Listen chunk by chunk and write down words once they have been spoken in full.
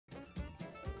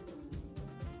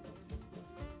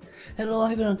Hello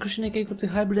everyone, Christian aka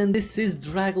Cryptic Hybrid, and this is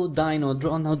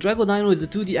DragoDino. Now DragoDino is a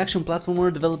 2D action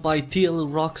platformer developed by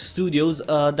TL Studios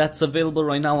that's available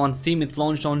right now on Steam. It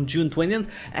launched on June 20th,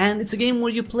 and it's a game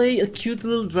where you play a cute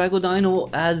little DragoDino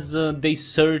as they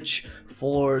search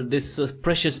for this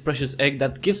precious egg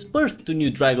that gives birth to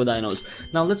new DragoDinos.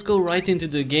 Now let's go right into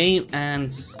the game and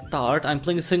start. I'm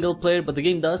playing a single player, but the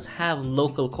game does have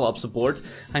local co-op support.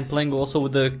 I'm playing also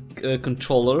with the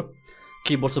controller.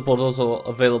 Keyboard support also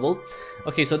available.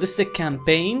 Okay, so this is the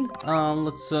campaign.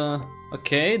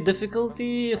 Okay,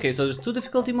 difficulty. Okay, so there's two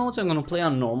difficulty modes. I'm gonna play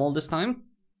on normal this time.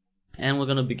 And we're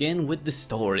gonna begin with the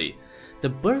story. The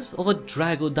birth of a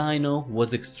DragoDino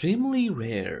was extremely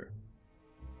rare.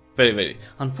 Very.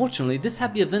 Unfortunately, this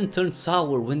happy event turned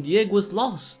sour when the egg was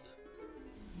lost.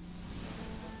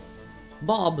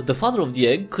 Bob, the father of the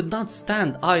egg, could not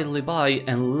stand idly by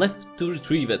and left to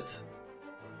retrieve it.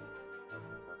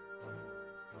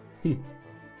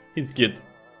 He's cute.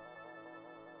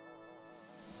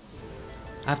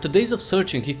 After days of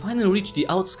searching, he finally reached the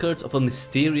outskirts of a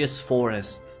mysterious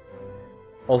forest.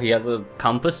 Oh, he has a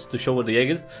compass to show where the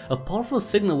egg is. A powerful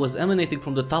signal was emanating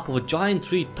from the top of a giant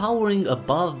tree towering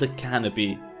above the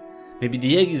canopy. Maybe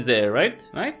the egg is there, right?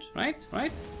 Right?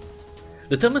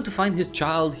 Determined to find his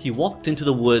child, he walked into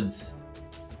the woods.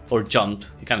 Or jumped.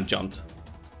 He kind of jumped.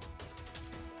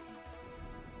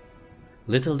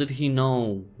 Little did he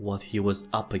know what he was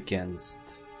up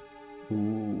against.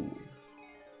 Ooh.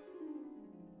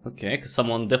 Okay, because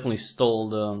someone definitely stole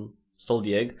the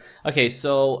egg. Okay,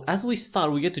 so as we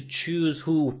start, we get to choose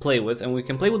who we play with, and we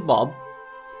can play with Bob.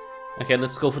 Okay,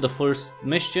 let's go for the first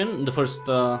mission. The first,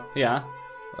 the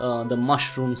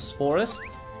mushrooms forest.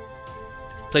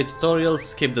 Play tutorial,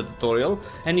 skip the tutorial,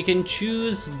 and you can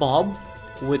choose Bob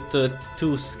with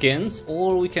two skins,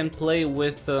 or we can play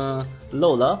with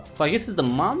Lola, who I guess is the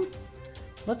mom.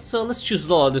 Let's choose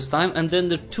Lola this time, and then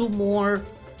there are two more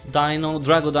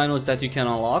DragoDinos that you can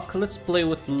unlock. Let's play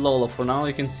with Lola for now.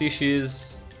 You can see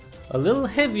she's a little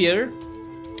heavier,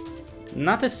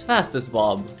 not as fast as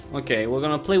Bob. Okay, we're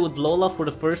gonna play with Lola for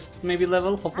the first maybe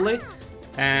level, hopefully,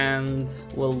 and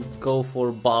we'll go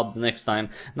for Bob next time.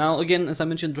 Now again, as I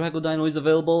mentioned, DragoDino is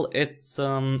available. It's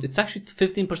actually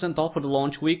 15% off for the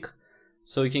launch week,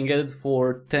 so you can get it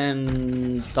for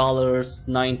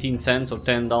 $10.19 or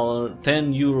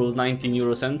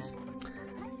 €10.19,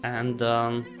 and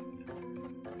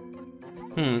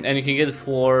and you can get it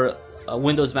for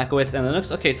Windows, Mac OS, and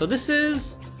Linux. Okay, so this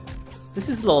is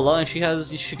Lola, and she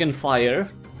can fire,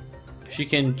 she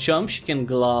can jump, she can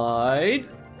glide.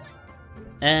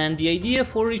 And the idea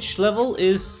for each level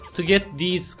is to get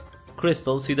these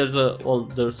crystals. See, there's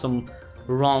some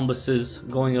rhombuses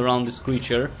going around this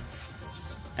creature,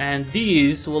 and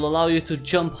these will allow you to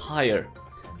jump higher.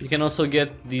 You can also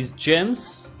get these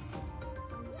gems.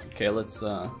 Okay, let's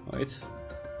wait.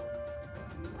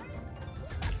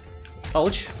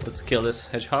 Ouch! Let's kill this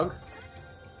hedgehog.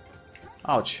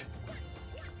 Ouch.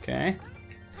 Okay.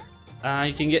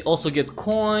 You can also get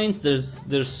coins.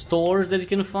 There's stores that you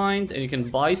can find, and you can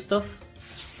buy stuff.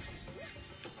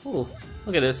 Oh,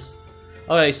 look at this.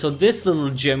 Okay, so this little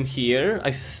gem here,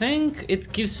 I think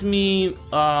it gives me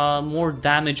more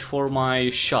damage for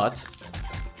my shot.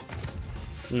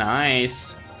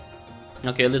 Nice.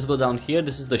 Okay, let's go down here.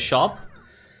 This is the shop,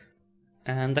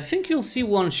 and I think you'll see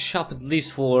one shop at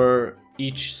least for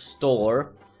each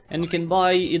store, and you can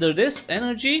buy either this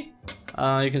energy.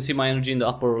 You can see my energy in the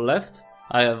upper left.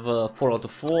 I have 4 out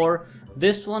of 4.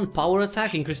 This one, power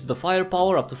attack, increases the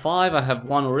firepower up to 5. I have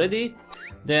 1 already.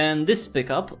 Then this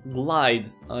pickup, glide,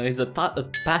 is a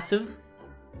passive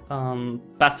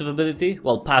ability.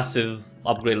 Well, passive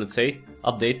upgrade, let's say,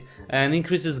 update, and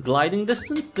increases gliding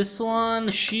distance. This one,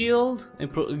 shield,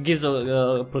 gives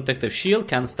a protective shield,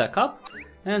 can stack up.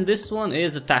 And this one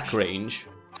is attack range.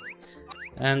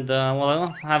 And well, I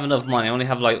don't have enough money. I only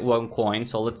have like 1 coin,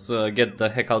 so let's get the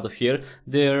heck out of here.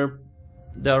 There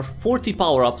are 40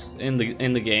 power-ups in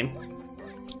the game.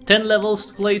 10 levels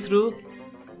to play through.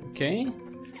 Okay,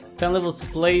 10 levels to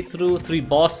play through. 3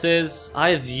 bosses. I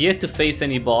have yet to face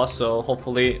any boss, so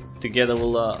hopefully together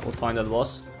we'll find that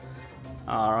boss.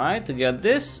 All right, to get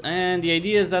this, and the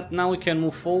idea is that now we can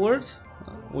move forward.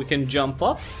 We can jump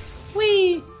up.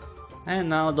 Whee! And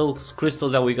now those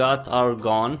crystals that we got are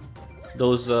gone.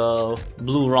 Those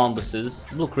blue rhombuses,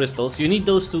 blue crystals, you need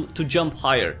those to jump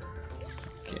higher.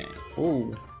 Okay.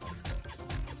 Oh,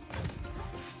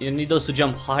 you need those to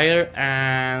jump higher,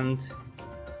 and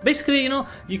basically, you know,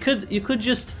 you could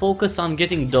just focus on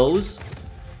getting those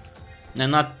and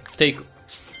not take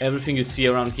everything you see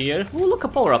around here. Oh, look, a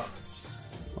power up.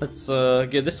 Let's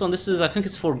get this one. This is, I think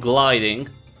it's for gliding,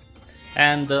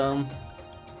 and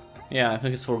Yeah, I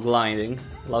think it's for gliding.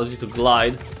 Allows you to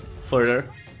glide further.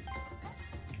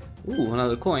 Ooh,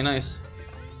 another coin, nice.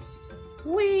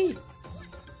 Whee!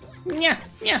 Yeah,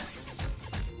 yeah.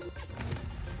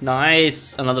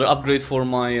 Nice, another upgrade for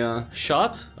my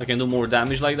shot. I can do more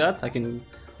damage like that.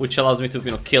 Which allows me to,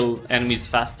 you know, kill enemies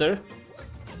faster.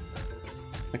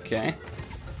 Okay.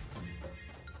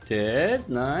 Dead,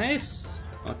 nice.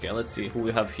 Okay, let's see who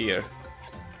we have here.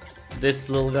 This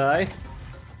little guy.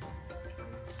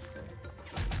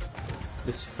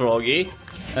 This froggy.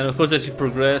 And of course as you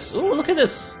progress... Oh, look at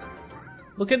this!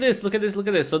 Look at this, look at this, look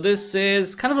at this. So this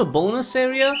is kind of a bonus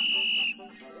area.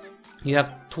 You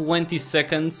have 20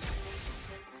 seconds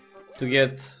to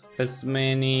get as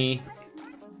many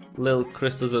little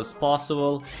crystals as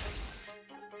possible.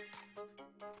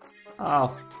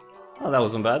 Oh, oh, that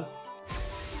wasn't bad.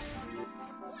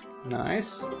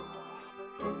 Nice.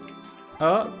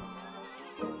 Oh.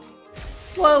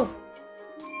 Whoa.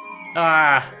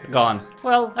 Ah, gone.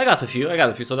 Well, I got a few,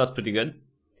 so that's pretty good.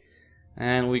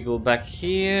 And we go back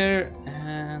here,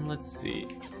 and let's see.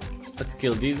 Let's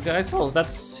kill these guys. Oh,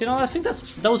 that's, you know, I think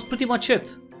that was pretty much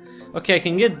it. Okay, I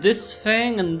can get this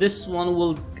thing, and this one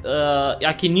will,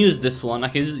 I can use this one. I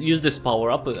can use this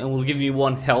power up, and will give me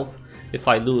 1 health if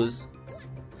I lose.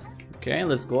 Okay,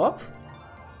 let's go up.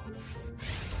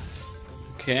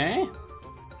 Okay.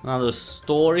 Another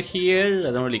store here.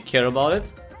 I don't really care about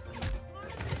it.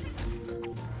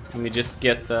 Let me just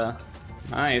get the...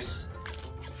 Nice.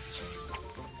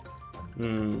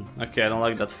 Okay, I don't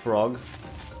like that frog.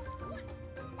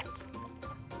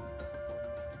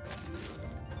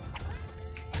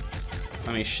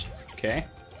 Let me okay.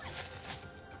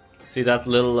 See that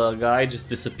little guy just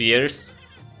disappears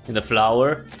in the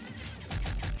flower.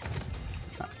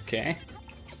 Okay.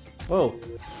 Whoa.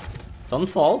 Don't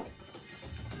fall.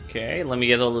 Okay, let me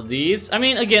get all of these. I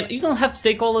mean, again, you don't have to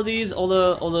take all of these, all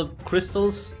the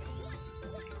crystals.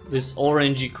 These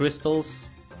orangey crystals.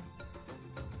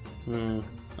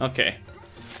 Okay.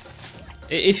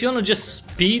 If you wanna just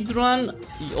speed run,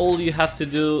 all you have to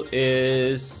do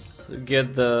is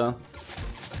get the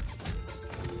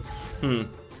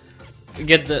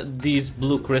these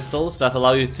blue crystals that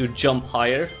allow you to jump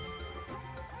higher.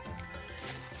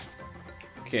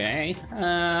 Okay,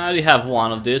 I already have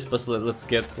one of this, but let's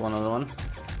get one other one.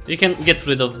 You can get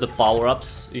rid of the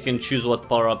power-ups. You can choose what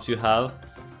power-ups you have.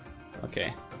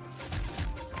 Okay.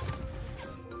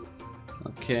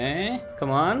 Okay,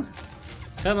 come on.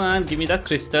 Come on, give me that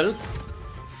crystal.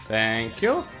 Thank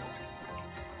you.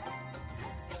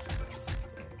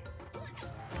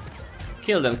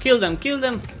 Kill them, kill them, kill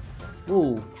them.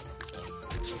 Ooh.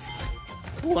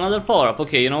 Ooh, another power-up.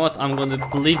 Okay, you know what? I'm gonna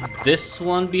leave this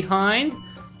one behind.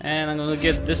 And I'm gonna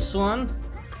get this one,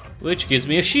 which gives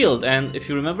me a shield. And if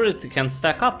you remember, it can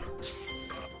stack up.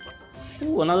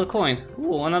 Ooh, another coin.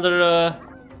 Ooh, another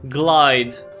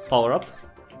glide power-up.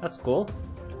 That's cool.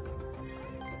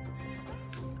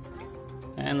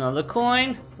 And another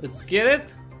coin. Let's get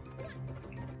it.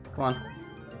 Come on.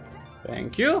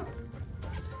 Thank you.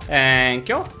 Thank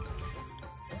you.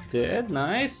 Dead,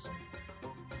 nice.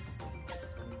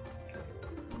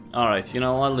 Alright, you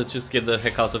know what, let's just get the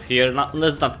heck out of here.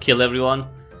 Let's not kill everyone,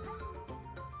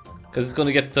 because it's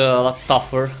gonna get a lot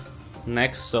tougher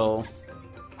next, so...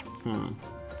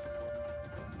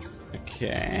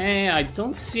 Okay, I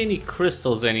don't see any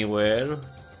crystals anywhere.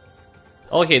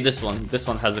 Okay, this one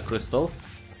has a crystal.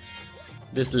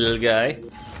 This little guy.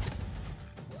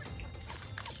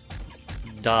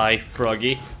 Die,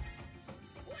 froggy.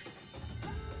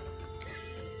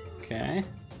 Okay.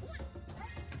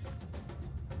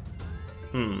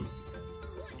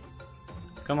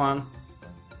 Come on.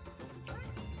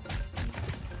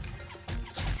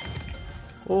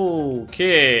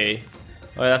 Okay.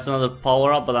 Well, that's another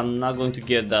power up, but I'm not going to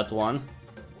get that one.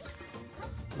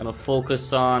 I'm gonna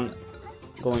focus on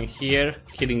going here,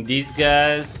 killing these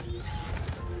guys.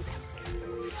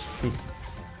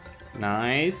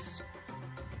 Nice.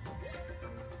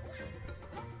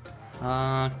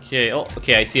 Okay. Oh,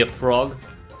 okay. I see a frog.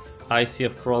 I see a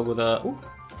frog with a. Ooh,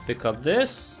 pick up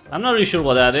this. I'm not really sure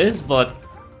what that is, but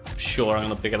sure, I'm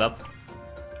gonna pick it up.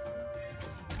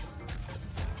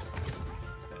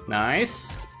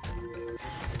 Nice.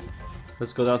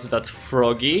 Let's go down to that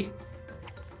froggy.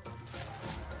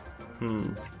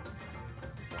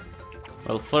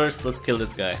 Well, first, let's kill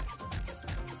this guy.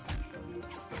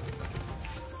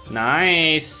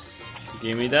 Nice.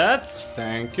 Give me that.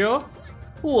 Thank you.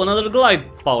 Ooh, another glide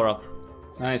power up.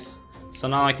 Nice. So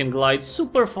now I can glide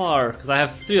super far, because I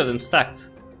have 3 of them stacked.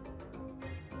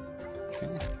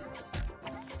 Okay.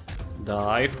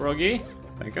 Die, froggy.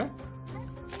 Thank you.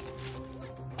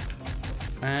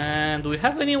 And do we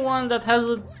have anyone that has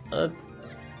a...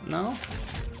 No?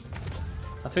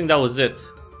 I think that was it.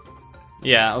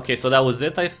 Yeah, okay, so that was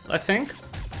it, I think.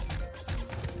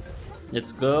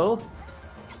 Let's go.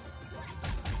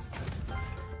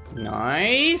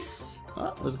 Nice.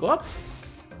 Oh, let's go up.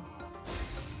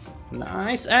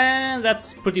 Nice, and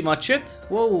that's pretty much it.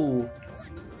 Whoa.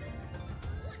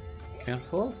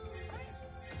 Careful.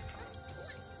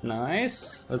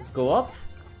 Nice. Let's go up.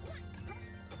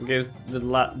 Get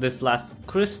this last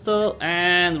crystal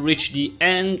and reach the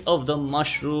end of the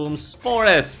mushrooms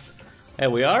forest.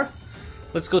 There we are.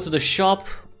 Let's go to the shop,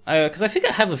 because I think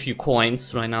I have a few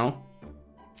coins right now.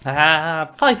 I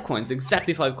have 5 coins,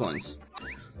 exactly 5 coins.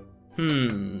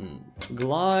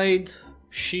 Glide,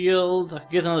 shield. I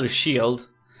can get another shield.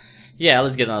 Yeah,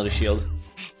 let's get another shield.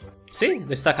 See,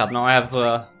 they stack up. Now I have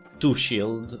 2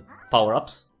 shield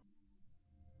power-ups.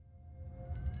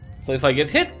 So if I get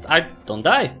hit, I don't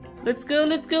die. Let's go,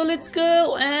 let's go, let's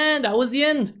go! And that was the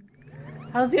end.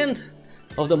 That was the end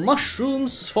of the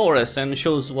mushrooms forest, and it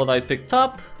shows what I picked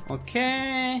up.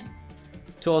 Okay.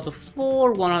 2 out of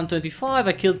 4, 125.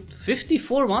 I killed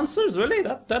 54 monsters? Really?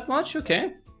 That much?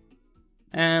 Okay.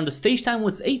 And the stage time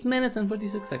was 8 minutes and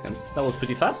 36 seconds. That was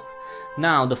pretty fast.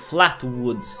 Now, the flat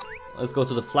woods. Let's go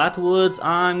to the flat woods.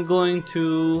 I'm going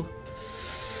to...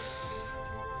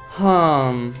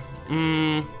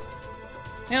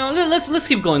 You know, let's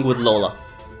keep going with Lola.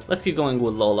 Let's keep going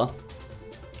with Lola.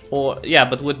 Or yeah,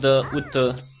 but with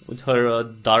her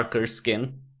darker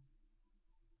skin.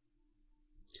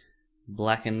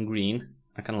 Black and green.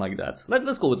 I kinda like that.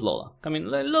 Let's go with Lola. I mean,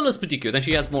 Lola's pretty cute, and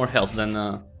she has more health than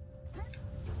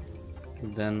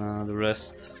the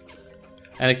rest.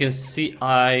 And I can see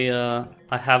I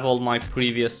have all my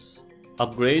previous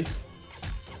upgrades.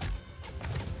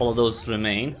 All of those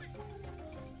remain.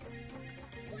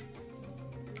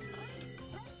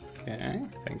 Okay,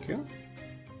 thank you.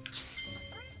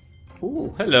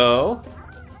 Ooh, hello.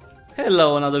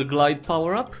 Hello, another glide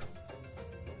power up.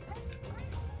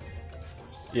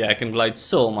 Yeah, I can glide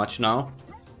so much now.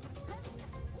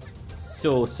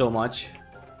 So much.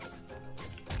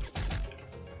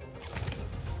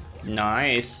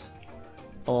 Nice.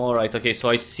 Alright, okay, so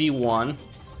I see one.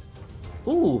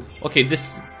 Ooh, okay,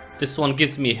 this one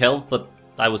gives me health, but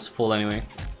I was full anyway.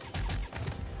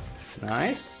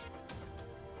 Nice.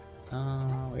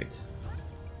 Wait.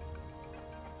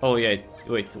 Oh yeah,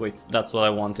 wait, that's what I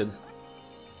wanted.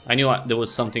 I knew there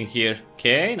was something here.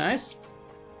 Okay, nice.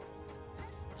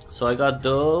 So I got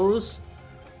those.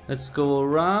 Let's go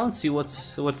around, see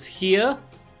what's here.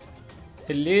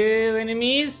 Hello,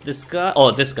 enemies. This guy.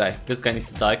 Oh, this guy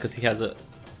needs to die because he has a...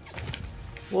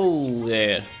 Whoa,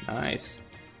 there. Nice.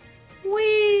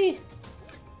 Whee!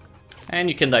 And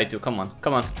you can die too. Come on,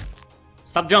 come on.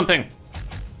 Stop jumping.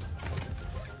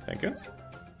 Thank you.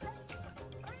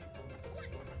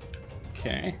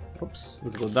 Okay. Oops.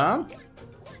 Let's go down.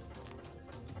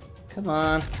 Come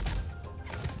on.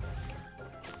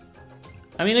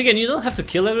 I mean, again, you don't have to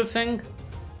kill everything,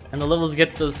 and the levels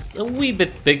get just a wee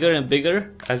bit bigger and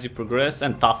bigger as you progress,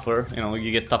 and tougher. You know,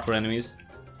 you get tougher enemies.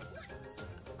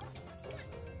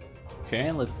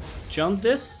 Okay, let's jump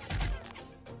this.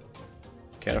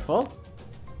 Careful.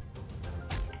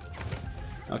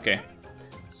 Okay,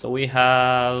 so we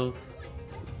have...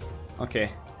 Okay.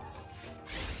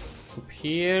 Up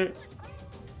here...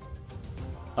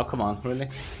 Oh, come on, really?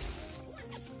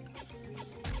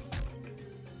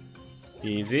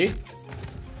 Easy.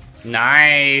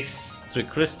 Nice! 3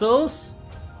 crystals.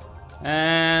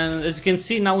 And as you can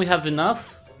see, now we have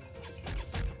enough.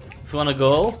 If you wanna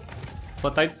go.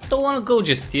 But I don't wanna go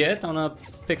just yet. I wanna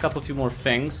pick up a few more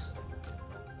things.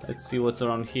 Let's see what's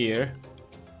around here.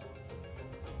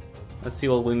 Let's see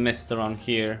what we missed around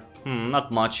here.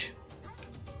 Not much.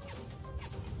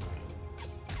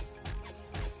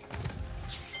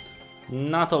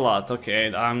 Not a lot.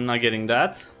 Okay, I'm not getting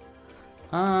that.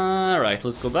 Alright,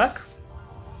 let's go back.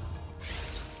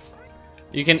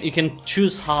 You can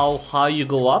choose how high you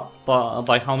go up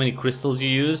by how many crystals you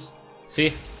use.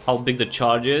 See how big the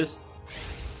charge is.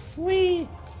 Whee!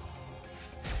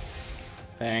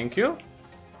 Thank you.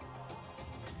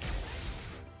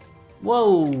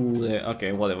 Whoa!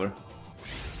 Okay, whatever.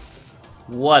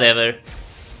 Whatever.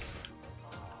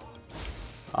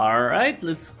 Alright,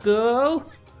 let's go.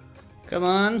 Come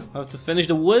on, I have to finish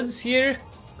the woods here.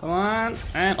 Come on,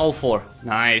 and all 4.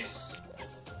 Nice.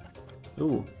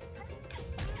 Ooh.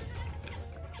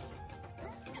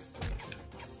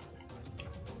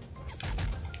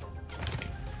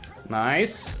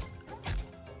 Nice.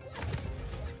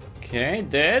 Okay,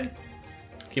 dead.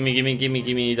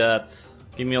 Gimme that.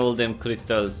 Gimme all them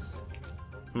crystals.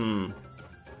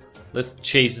 Let's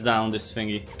chase down this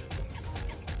thingy.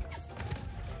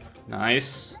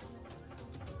 Nice.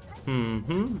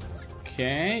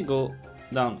 Okay, go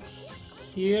down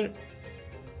here.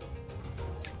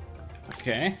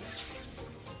 Okay.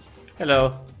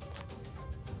 Hello.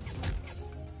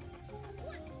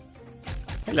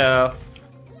 Hello.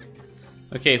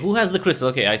 Okay, who has the crystal?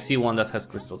 Okay, I see one that has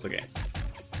crystals. Okay.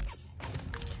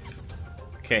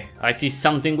 Okay, I see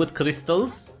something with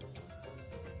crystals.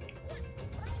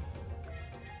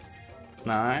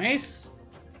 Nice.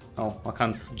 Oh, I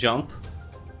can't jump.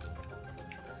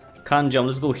 Can't jump.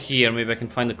 Let's go here. Maybe I can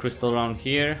find the crystal around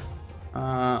here.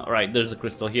 Right, there's a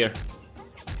crystal here.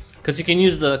 Because you can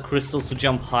use the crystal to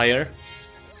jump higher.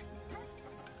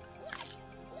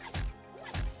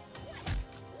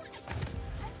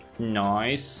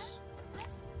 Nice.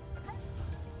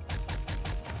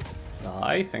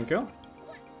 Die, thank you.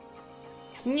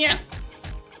 Yeah.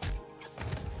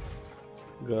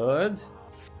 Good.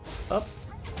 Up.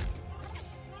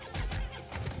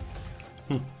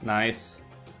 Nice.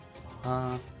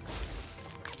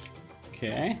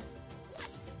 Okay.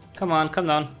 Come on, come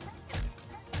down.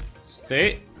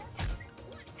 Stay.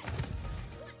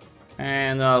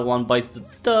 And one bites the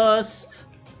dust.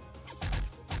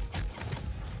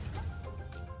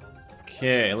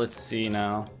 Okay, let's see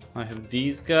now. I have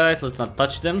these guys. Let's not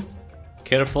touch them.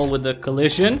 Careful with the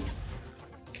collision.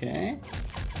 Okay.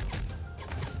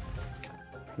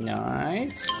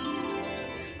 Nice.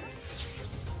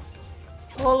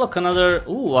 Oh, look, another.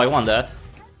 Ooh, I want that.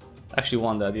 Actually,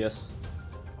 want that, yes.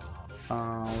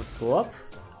 Let's go up.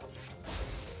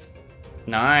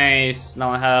 Nice. Now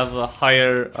I have a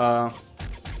higher.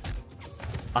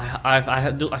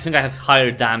 I think I have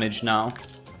higher damage now.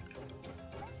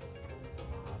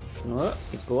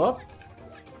 Let's go up.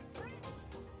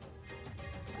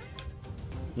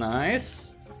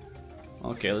 Nice.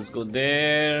 Okay, let's go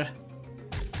there.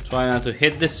 Try not to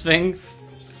hit this thing.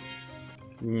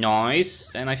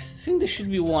 Nice. And I think there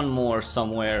should be one more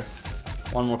somewhere.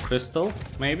 One more crystal,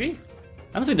 maybe?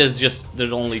 I don't think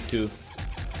there's only two.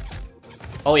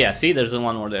 Oh yeah, see, there's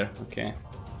one more there. Okay.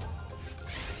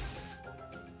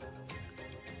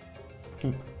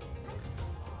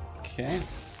 Okay.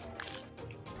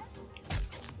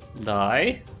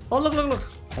 Die. Oh, look, look,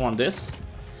 look. I want this.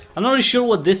 I'm not really sure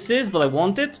what this is, but I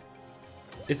want it.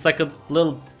 It's like a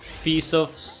little piece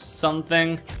of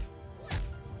something.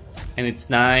 And it's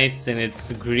nice, and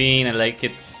it's green, I like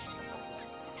it.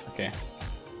 Okay.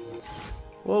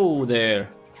 Whoa there.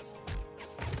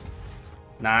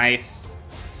 Nice.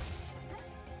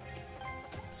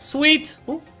 Sweet.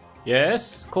 Ooh.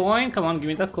 Yes, coin. Come on, give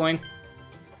me that coin.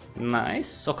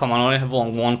 Nice. Oh, come on, I only have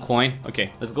one coin.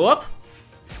 Okay, let's go up.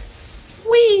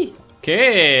 Whee!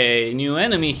 Okay, new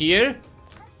enemy here.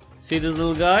 See this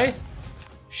little guy?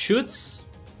 Shoots.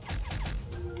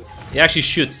 He actually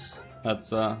shoots.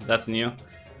 That's new.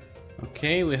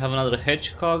 Okay, we have another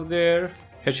hedgehog there.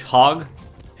 Hedgehog.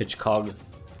 Hedgehog.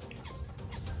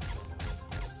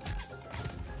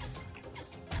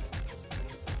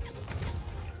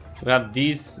 We have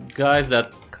these guys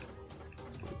that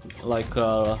like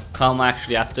come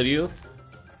actually after you.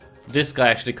 This guy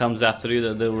actually comes after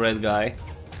you, the red guy.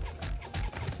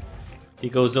 He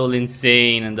goes all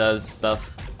insane and does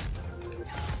stuff.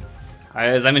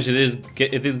 As I mentioned,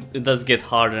 it does get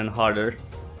harder and harder.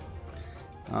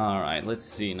 Alright, let's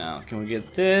see now. Can we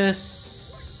get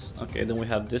this? Okay, then we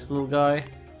have this little guy.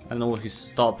 I don't know what he's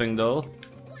stopping though.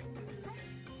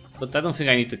 But I don't think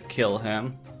I need to kill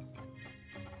him.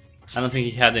 I don't think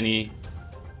he had any...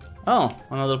 Oh,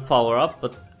 another power up,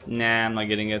 but nah, I'm not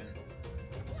getting it.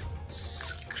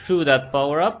 Screw that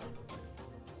power up.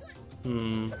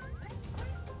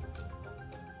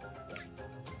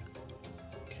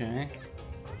 Okay.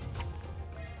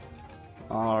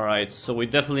 Alright, so we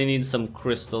definitely need some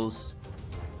crystals.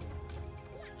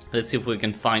 Let's see if we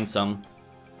can find some.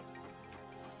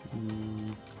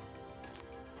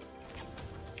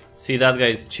 See, that guy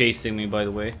is chasing me, by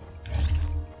the way.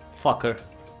 Fucker.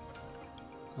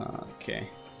 Okay.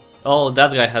 Oh,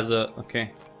 that guy has a...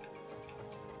 Okay.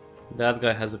 That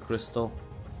guy has a crystal.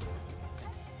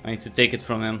 I need to take it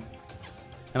from him.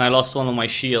 And I lost one of my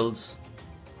shields.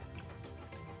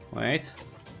 Wait.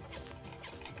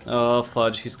 Oh,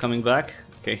 fudge. He's coming back.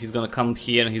 Okay, he's gonna come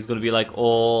here and he's gonna be like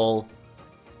all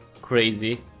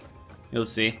crazy. You'll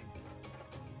see.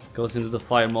 Goes into the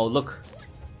fire mode. Look.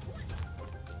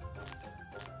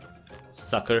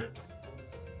 Sucker.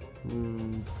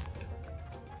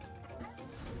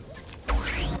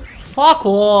 Fuck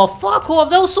off! Fuck off!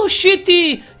 That was so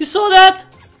shitty! You saw that?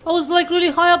 I was like really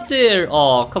high up there.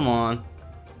 Oh, come on.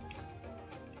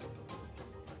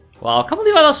 Wow, I can't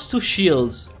believe I lost 2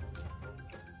 shields.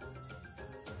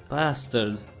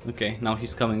 Bastard. Okay, now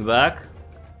he's coming back.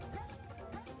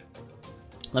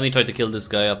 Let me try to kill this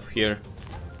guy up here.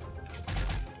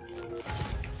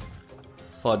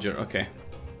 Fudger, okay.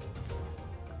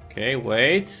 Okay,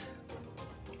 wait.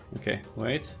 Okay,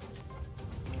 wait.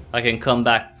 I can come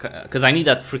back, because I need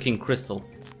that freaking crystal.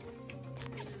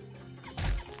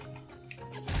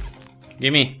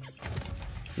 Gimme.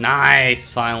 Nice!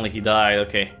 Finally he died,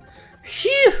 okay.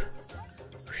 Phew!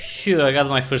 Phew, I got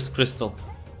my first crystal.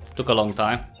 Took a long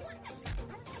time.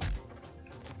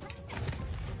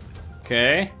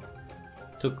 Okay.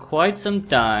 Took quite some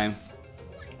time.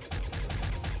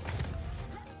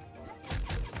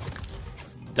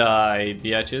 Die,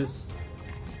 biatches.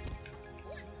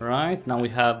 Right, now we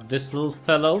have this little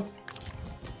fellow.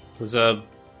 Who's a...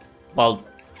 well...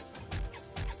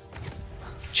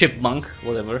 chipmunk,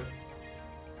 whatever.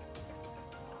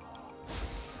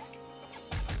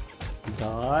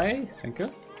 Die, thank you.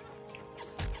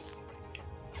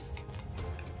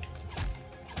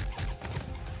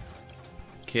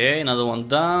 Okay, another one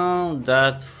down.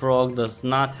 That frog does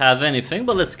not have anything,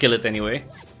 but let's kill it anyway.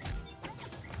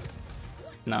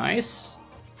 Nice.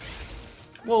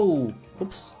 Whoa,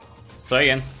 oops. Let's try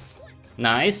again.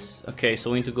 Nice. Okay,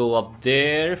 so we need to go up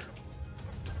there.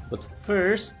 But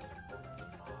first...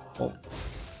 oh.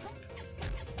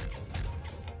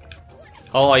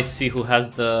 Oh, I see who has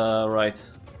the right.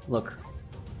 Look.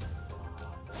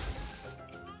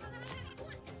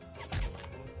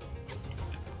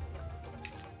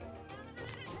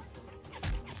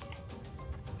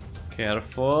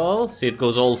 Careful. See, it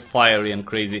goes all fiery and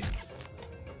crazy.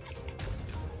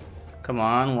 Come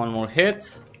on, one more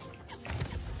hit.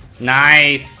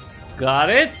 Nice. Got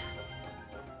it.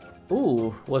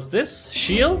 Ooh, what's this?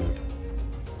 Shield?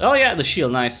 Oh yeah, the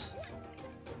shield, nice.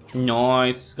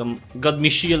 Nice. Got me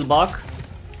shield back.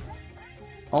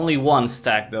 Only one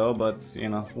stack though, but you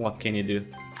know, what can you do?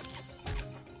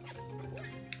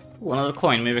 Ooh, another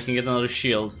coin, maybe I can get another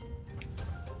shield.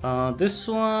 This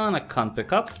one I can't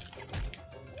pick up.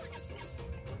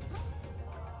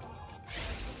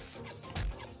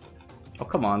 Oh,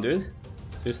 come on, dude.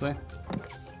 Seriously?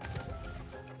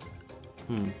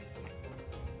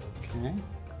 Okay.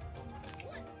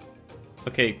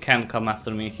 Okay, can come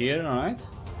after me here, alright.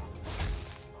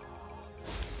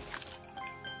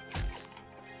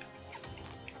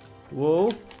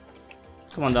 Whoa.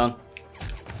 Come on down.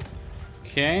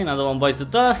 Okay, another one bites the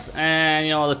dust, and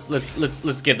you know,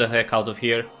 let's get the heck out of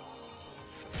here.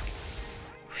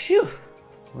 Phew.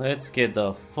 Let's get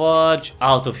the fudge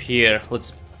out of here.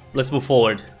 Let's move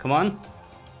forward. Come on.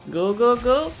 Go, go,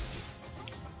 go.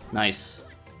 Nice.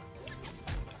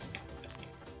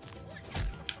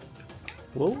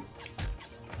 Whoa.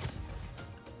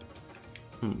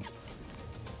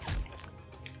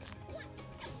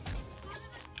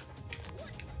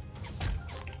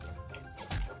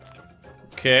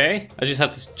 Okay, I just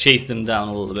have to chase them down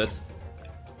a little bit.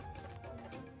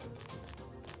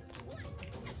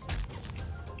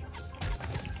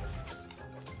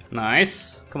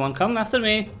 Nice. Come on, come after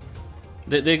me.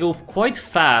 They go quite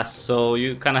fast, so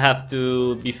you kind of have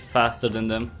to be faster than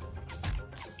them.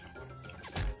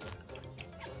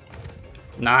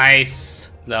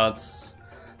 Nice. That's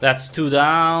two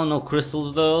down. No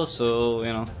crystals though, so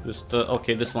you know, just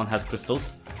okay. This one has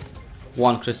crystals.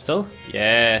 One crystal.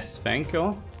 Yes, thank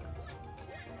you.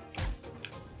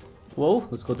 Whoa,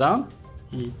 let's go down.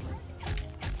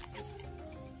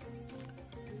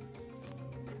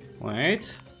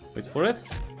 Wait for it.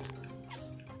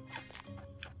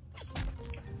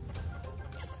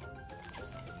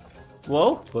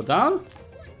 Whoa, go down.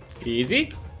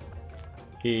 Easy.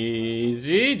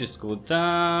 Easy, just go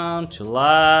down,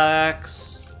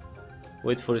 chillax.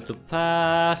 Wait for it to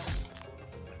pass.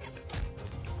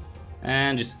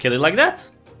 And just kill it like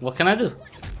that. What can I do?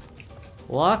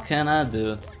 What can I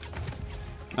do?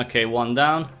 Okay, one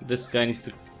down. This guy needs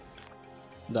to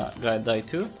die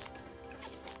too.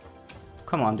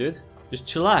 Come on, dude. Just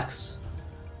chillax.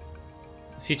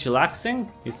 Is he chillaxing?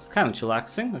 He's kind of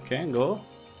chillaxing. Okay, go.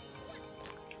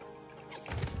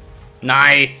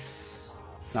 Nice.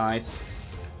 Nice.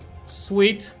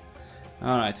 Sweet.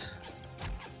 Alright.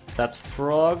 That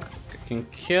frog I can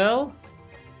kill.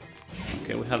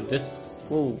 Okay, we have this.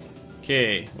 Whoa.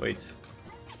 Okay, wait.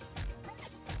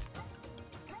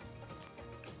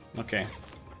 Okay.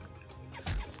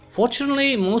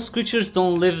 Fortunately, most creatures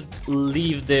don't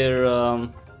leave their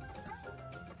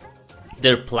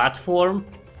platform.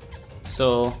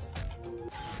 So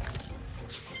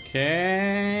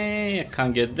okay, I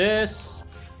can't get this.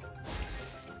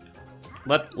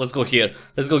 But let's go here.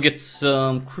 Let's go get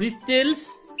some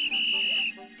crystals.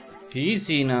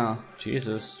 Easy now.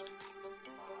 Jesus.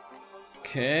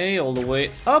 Okay, all the way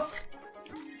up.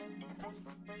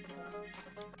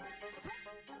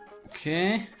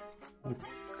 Okay,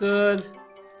 that's good.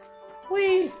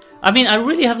 Whee! I mean, I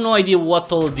really have no idea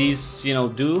what all these, you know,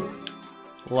 do.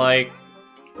 Like,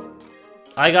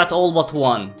 I got all but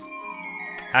one.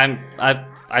 I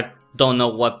don't know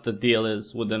what the deal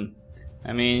is with them.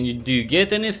 I mean, do you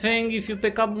get anything if you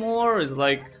pick up more? It's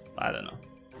like, I don't know.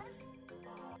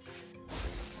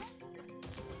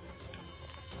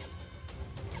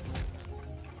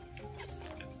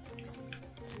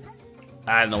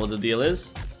 I don't know what the deal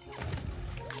is.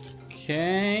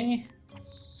 Okay.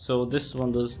 So this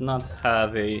one does not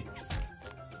have a...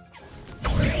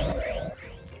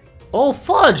 Oh,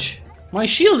 fudge! My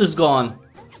shield is gone!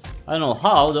 I don't know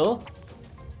how though,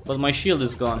 but my shield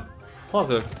is gone.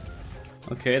 Fucker.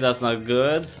 Okay, that's not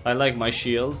good. I like my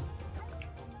shield.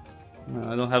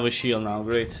 No, I don't have a shield now.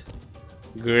 Great.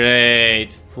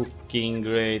 Great. Fucking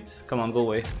great. Come on, go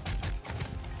away.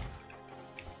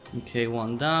 Okay,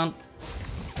 one down.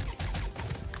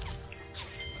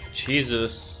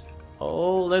 Jesus.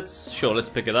 Oh, let's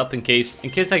pick it up in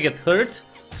case I get hurt.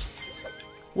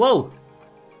 Whoa.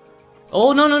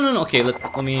 Oh, no. Okay,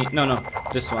 let me, no,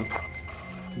 this one.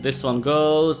 This one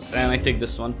goes, and I take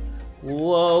this one.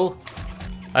 Whoa.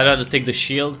 I'd rather take the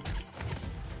shield.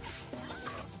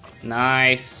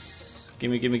 Nice.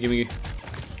 Gimme.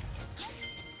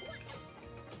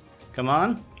 Come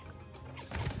on.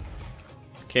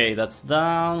 Okay, that's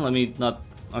down. Let me not,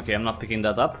 okay, I'm not picking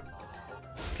that up.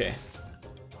 Okay.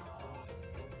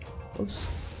 Oops.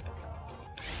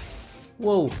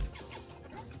 Whoa.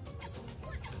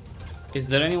 Is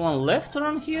there anyone left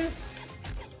around here?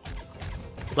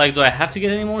 Like, do I have to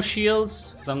get any more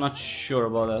shields? 'Cause I'm not sure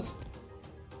about that.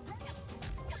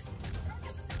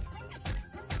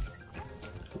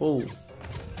 Whoa.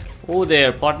 Oh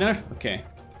there, partner. Okay.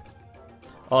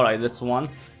 Alright, that's one.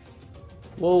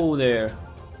 Whoa there.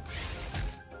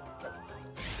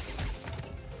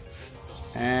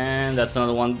 And that's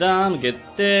another one down. Get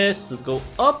this. Let's go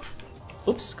up.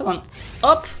 Oops, come on.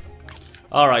 Up.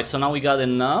 Alright, so now we got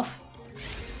enough.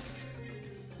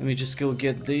 Let me just go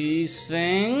get these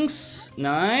things.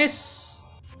 Nice.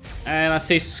 And I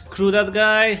say screw that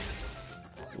guy.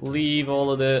 Leave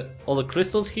all the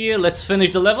crystals here. Let's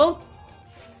finish the level.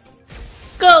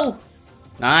 Go!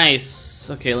 Nice.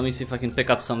 Okay, let me see if I can pick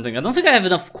up something. I don't think I have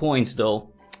enough coins though.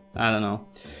 I don't know.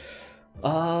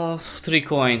 3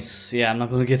 coins. Yeah, I'm not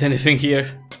gonna get anything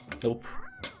here. Nope.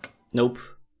 Nope.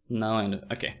 No, I know.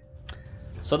 Okay.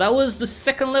 So that was the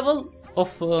second level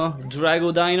of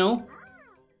DragoDino.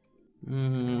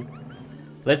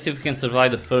 Let's see if we can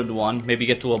survive the third one. Maybe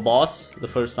get to a boss the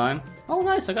first time. Oh,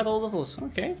 nice! I got all of those.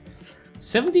 Okay.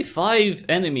 75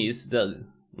 enemies.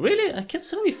 Really? I get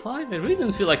 75? I really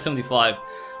didn't feel like 75.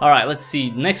 Alright, let's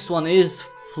see. Next one is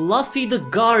Fluffy the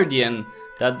Guardian.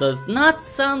 That does not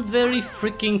sound very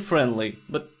freaking friendly,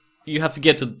 but you have to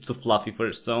get to Fluffy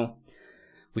first, so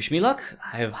wish me luck.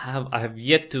 I have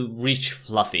yet to reach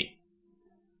Fluffy.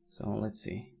 So let's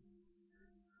see.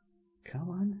 Come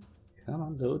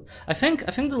on, dude. I think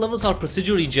the levels are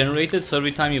procedurally generated, so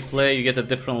every time you play you get a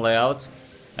different layout.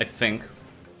 I think.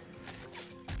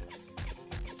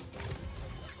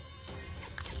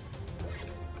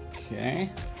 Okay.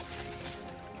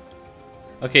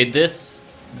 Okay, this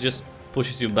just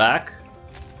pushes you back.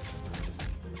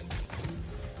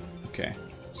 Okay,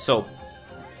 so.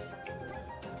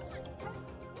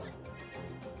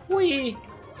 Whee!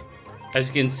 As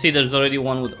you can see, there's already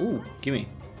one with. Ooh, gimme.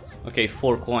 Okay,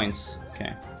 4 coins.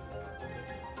 Okay.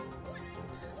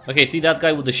 Okay, see that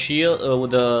guy with the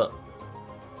shield,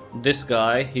 this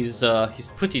guy. He's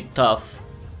pretty tough.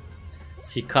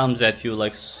 He comes at you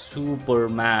like super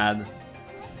mad.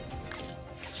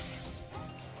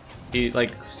 He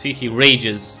like, see, he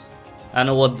rages. I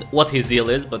don't know what his deal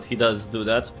is, but he does do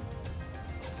that.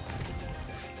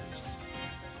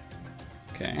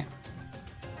 Okay.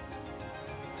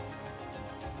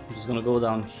 I'm just gonna go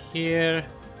down here.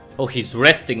 Oh, he's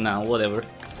resting now, whatever.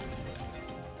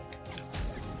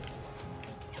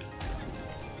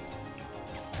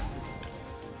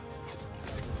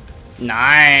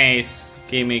 Nice!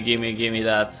 Gimme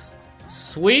that.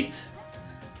 Sweet!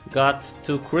 Got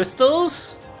 2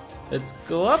 crystals. Let's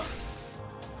go up.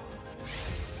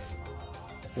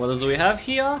 What else do we have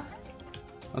here?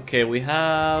 Okay, we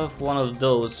have one of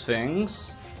those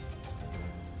things,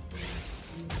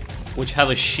 which have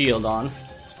a shield on.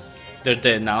 They're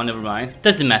dead now, never mind.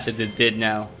 Doesn't matter, they're dead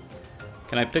now.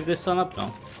 Can I pick this one up?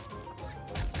 No.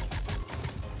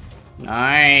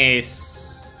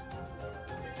 Nice.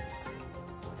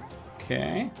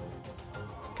 Okay.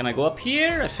 Can I go up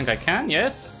here? I think I can,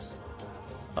 yes.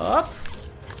 Up.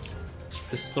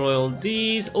 destroy all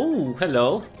these. Oh,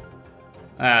 hello.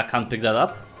 I can't pick that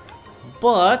up.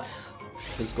 But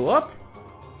let's go up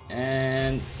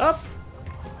and up.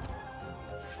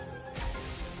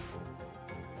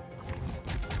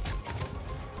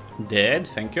 Dead,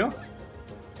 thank you.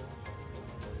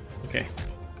 Okay.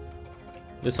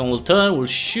 This one will turn, will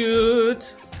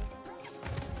shoot.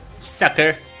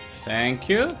 Sucker. Thank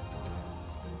you.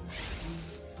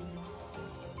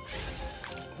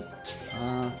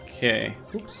 Okay.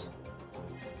 Oops.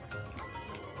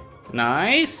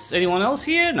 Nice. Anyone else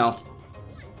here? No.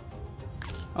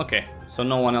 Okay. So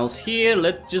no one else here.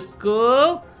 Let's just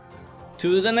go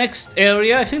to the next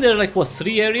area. I think there are like, what,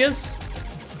 3 areas?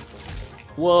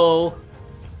 Whoa.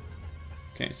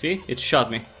 Okay, see? It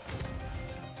shot me.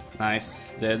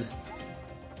 Nice. Dead.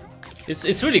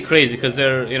 It's really crazy because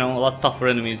they're, you know, a lot tougher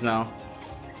enemies now.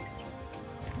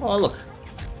 Oh, look.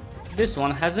 This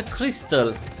one has a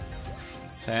crystal.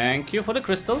 Thank you for the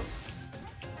crystal.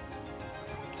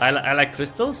 I like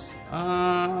crystals.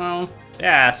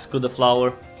 Yeah, screw the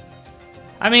flower.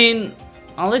 I mean,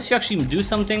 unless you actually do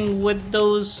something with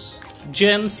those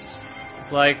gems,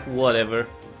 it's like, whatever.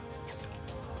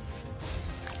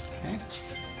 Okay.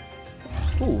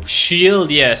 Ooh, shield,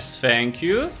 yes, thank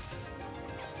you.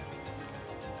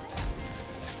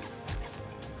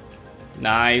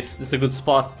 Nice, this is a good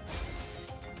spot.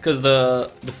 Because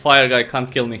the fire guy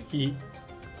can't kill me.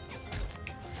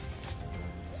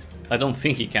 I don't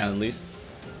think he can, at least.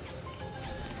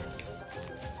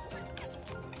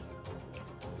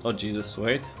 Oh Jesus,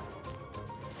 wait.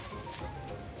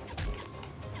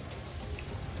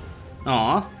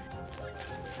 Aw.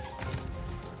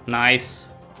 Nice.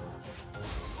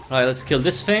 Alright, let's kill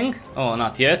this thing. Oh,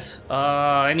 not yet.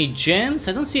 Any gems?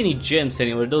 I don't see any gems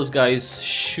anywhere. Those guys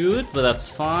shoot, but that's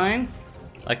fine.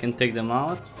 I can take them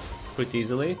out pretty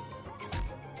easily.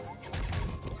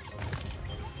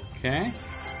 Okay.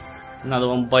 Another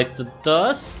one bites the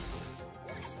dust.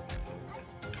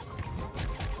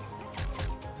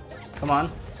 Come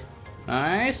on.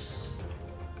 Nice.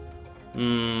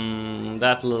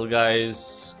 That little guy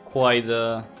is quite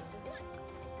a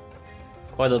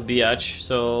biatch,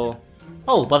 so...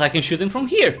 Oh, but I can shoot him from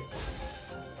here!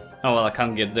 Oh well, I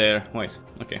can't get there. Wait,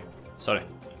 okay, sorry.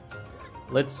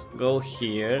 Let's go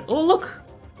here. Oh look!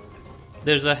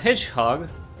 There's a hedgehog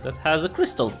that has a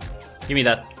crystal. Give me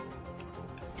that.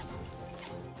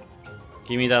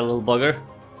 Give me that little bugger.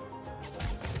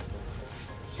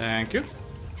 Thank you.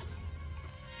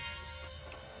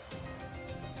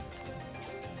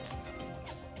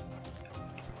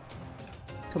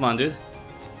 Come on, dude.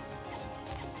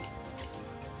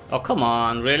 Oh, come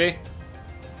on, really?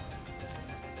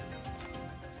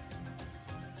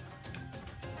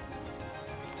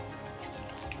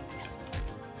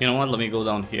 You know what? Let me go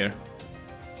down here.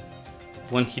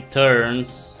 When he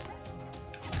turns...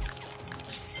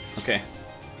 Okay.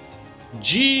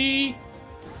 G.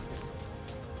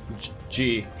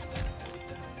 G.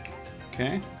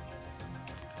 Okay.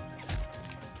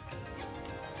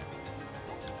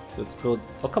 Let's go.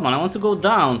 Oh, come on, I want to go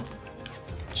down.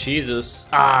 Jesus.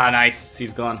 Ah, nice.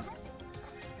 He's gone.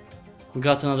 We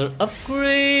got another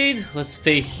upgrade. Let's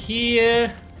stay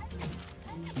here.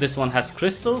 This one has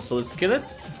crystals, so let's kill it.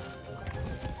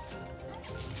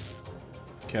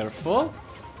 Careful.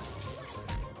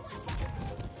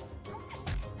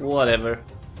 Whatever.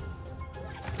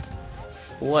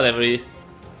 Whatever.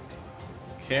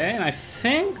 Okay, and I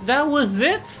think that was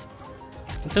it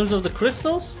in terms of the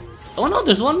crystals. Oh no,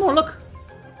 there's one more, look.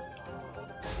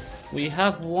 We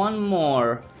have one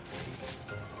more.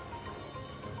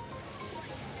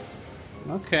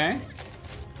 Okay.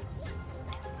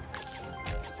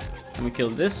 Let me kill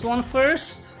this one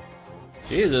first.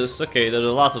 Jesus, okay, there's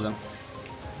a lot of them.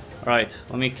 Alright,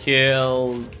 let me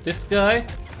kill this guy.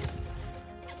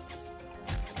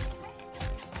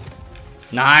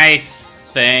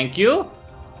 Nice, thank you.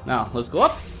 Now, let's go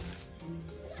up.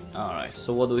 Alright,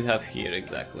 so what do we have here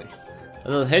exactly? A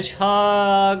little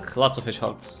hedgehog, lots of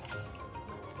hedgehogs.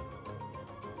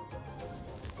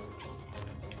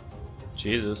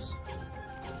 Jesus.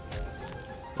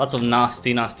 Lots of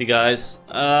nasty, nasty guys.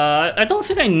 I don't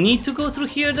think I need to go through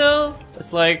here though.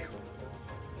 It's like...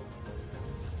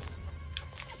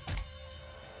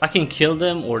 I can kill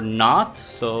them or not,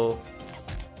 so...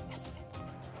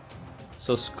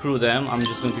 So screw them, I'm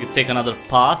just going to take another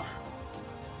path.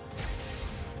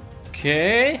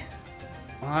 Okay.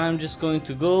 I'm just going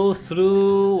to go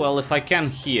through... Well, if I can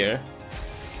here.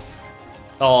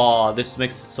 Oh, this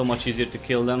makes it so much easier to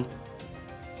kill them.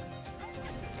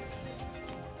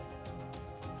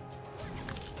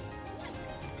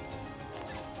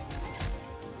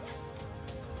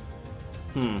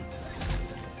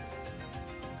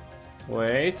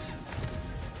 Wait.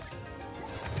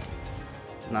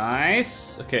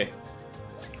 Nice. Okay.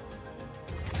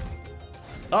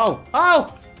 Oh!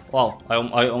 Oh! Wow.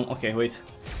 Okay, wait.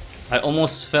 I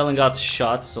almost fell and got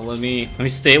shot, so let me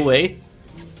stay away.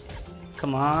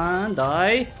 Come on,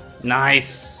 die.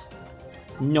 Nice.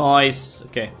 Nice.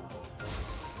 Okay.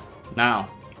 Now.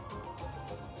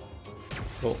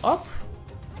 Go up.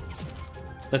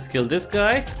 Let's kill this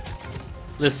guy.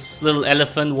 This little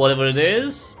elephant, whatever it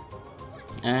is.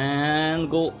 And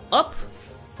go up.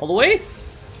 All the way.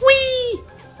 Whee!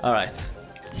 Alright.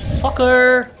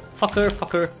 Fucker. Fucker,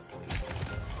 fucker.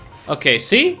 Okay,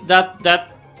 see?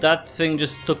 That thing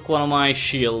just took one of my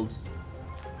shields.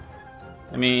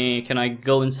 I mean, can I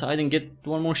go inside and get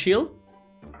one more shield?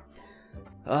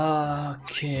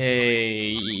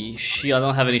 Okay. I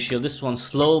don't have any shield. This one,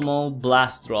 slow-mo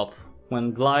blast drop.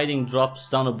 When gliding, drops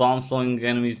down a bomb, slowing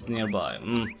enemies nearby.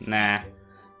 Nah.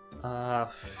 Nah,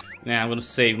 I'm gonna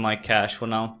save my cash for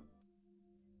now.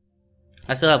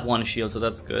 I still have one shield, so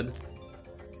that's good.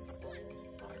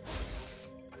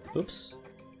 Oops.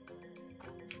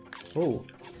 Oh.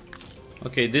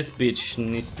 Okay, this bitch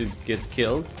needs to get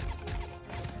killed.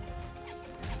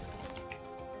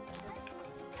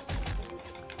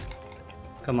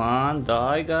 Come on,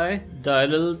 die, guy. Die,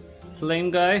 little flame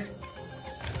guy.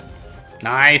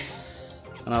 Nice!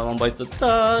 Another one bites the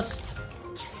dust.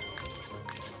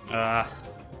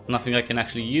 Nothing I can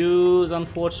actually use,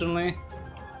 unfortunately.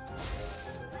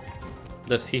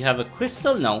 Does he have a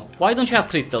crystal? No. Why don't you have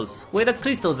crystals? Where the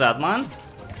crystals at, man?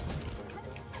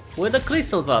 Where the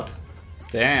crystals at?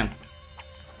 Damn.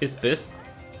 He's pissed.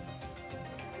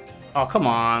 Oh, come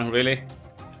on, really?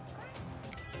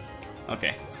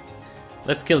 Okay.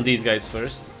 Let's kill these guys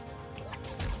first.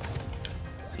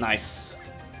 Nice.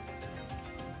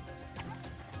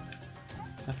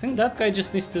 I think that guy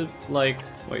just needs to, like,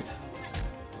 wait.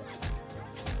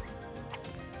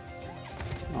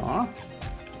 Aw.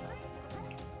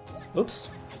 Oops.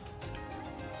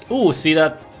 Ooh, see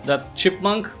that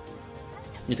chipmunk?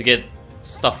 Need to get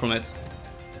stuff from it.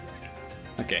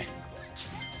 Okay.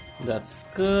 That's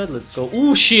good. Let's go.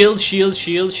 Ooh, shield, shield,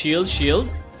 shield, shield, shield.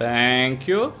 Thank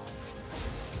you.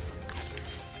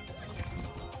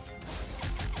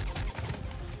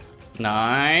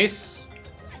 Nice.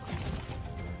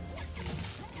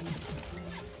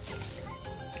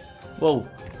 Whoa.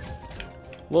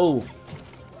 Whoa.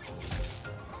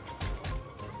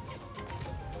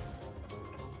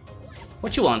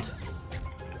 What you want?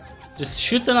 Just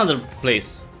shoot another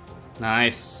place.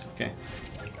 Nice. Okay.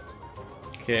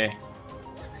 Okay.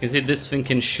 As you can see, this thing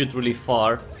can shoot really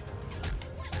far.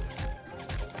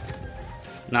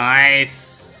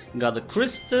 Nice. Got the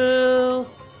crystal.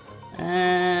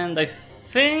 And I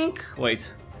think...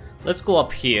 Wait. Let's go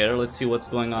up here. Let's see what's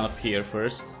going on up here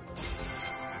first.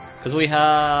 Because we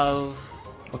have...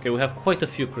 Okay, we have quite a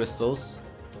few crystals.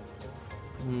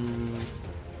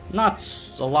 Not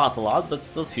a lot, but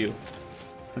still few.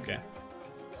 Okay.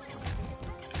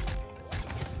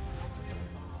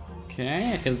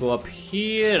 Okay, I can go up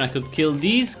here and I could kill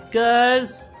these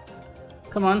guys.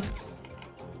 Come on.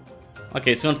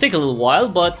 Okay, it's gonna take a little while,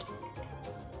 but...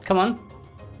 Come on.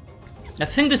 I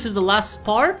think this is the last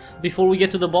part before we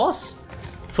get to the boss.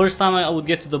 First time I would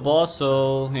get to the boss,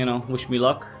 so, you know, wish me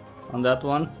luck on that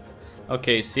one.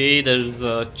 Okay, see, there's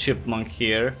a chipmunk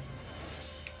here.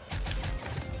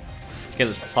 Kill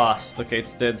it fast. Okay,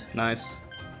 it's dead. Nice.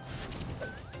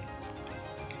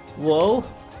 Whoa.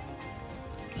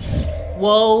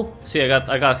 Whoa. See, I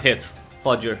got hit.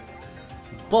 Fudger.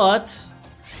 But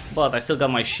I still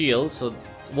got my shield, so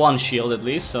one shield at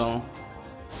least, so...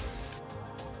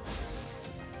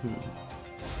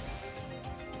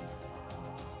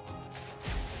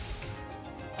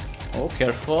 Oh,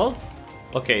 careful.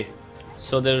 Okay,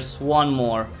 so there's one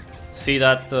more. See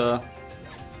that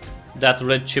that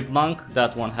red chipmunk?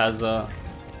 That one has a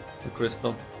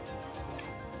crystal.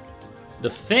 The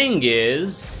thing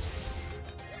is...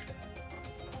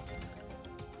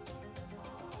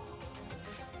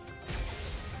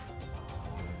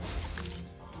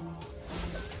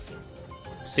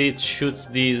 See, it shoots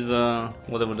these,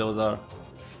 whatever those are.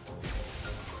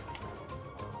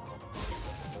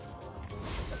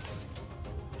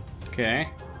 Okay.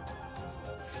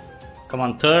 Come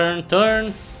on, turn,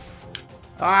 turn.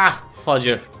 Ah,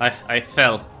 fudger. I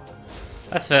fell.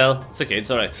 I fell. It's okay,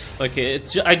 it's alright. Okay,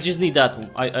 it's I just need that.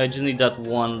 I just need that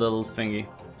one little thingy.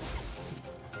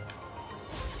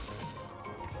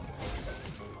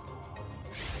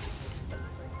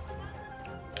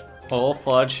 Oh,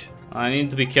 fudge. I need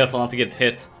to be careful not to get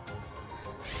hit.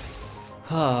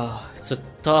 It's a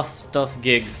tough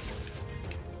gig.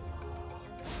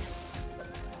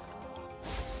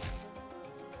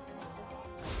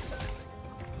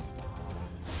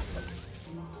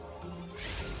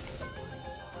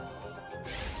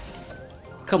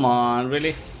 come on,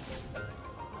 really?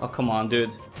 Oh, come on,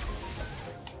 dude.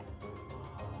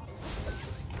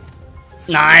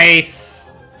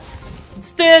 Nice!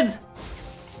 It's dead!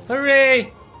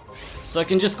 Hooray! So I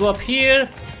can just go up here,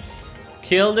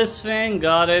 kill this thing,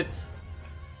 got it.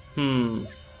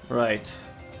 Right.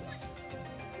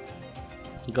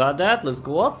 Got that, let's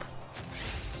go up.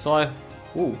 So I...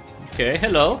 Ooh, okay,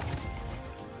 hello.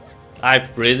 I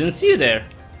really didn't see you there.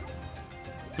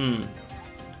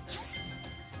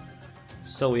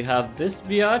 So we have this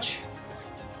biatch.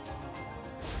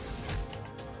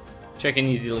 Check and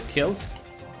easily kill.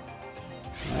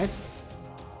 Right.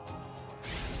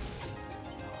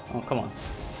 Oh, come on.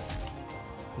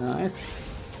 Nice.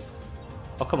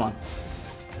 Oh, come on.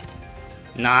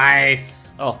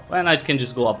 Nice. Oh, and I can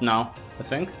just go up now, I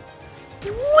think.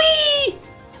 Whee!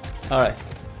 Alright.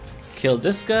 Kill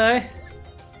this guy.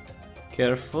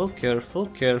 Careful, careful,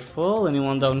 careful.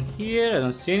 Anyone down here? I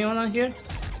don't see anyone down here.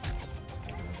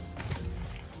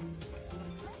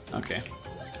 Okay.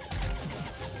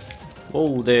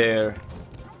 Oh, there.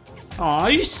 Oh,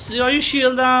 are you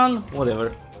shield down?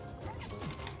 Whatever.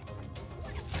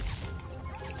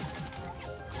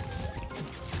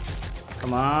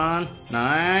 Come on,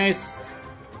 nice.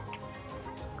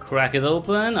 Crack it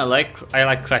open. I like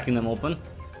cracking them open.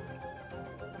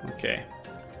 Okay.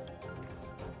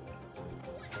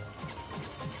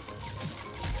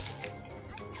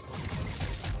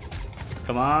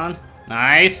 Come on,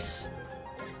 nice.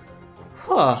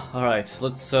 All right,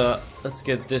 let's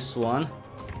get this one.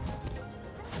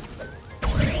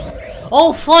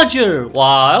 Oh, fudger!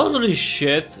 Wow, that was really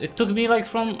shit. It took me like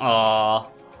from... Aw,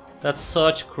 that's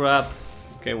such crap.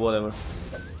 Okay, whatever.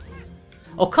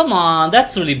 Oh, come on,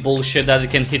 that's really bullshit that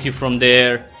it can hit you from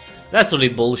there. That's really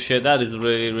bullshit. That is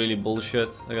really, really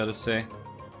bullshit, I gotta say.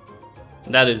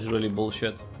 That is really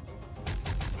bullshit.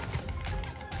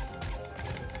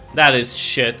 That is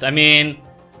shit. I mean...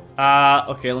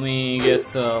 okay, let me get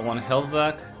 1 health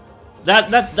back.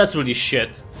 That's really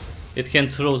shit. It can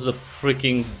throw the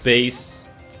freaking base.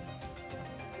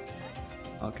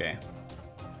 Okay.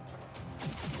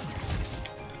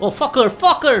 Oh, fucker,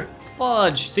 fucker!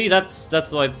 Fudge! See, that's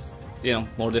why it's, you know,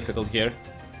 more difficult here.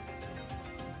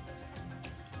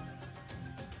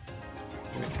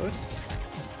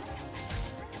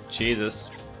 Jesus.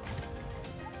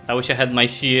 I wish I had my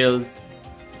shield.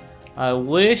 I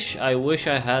wish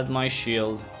I had my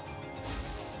shield.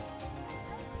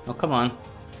 Oh, come on.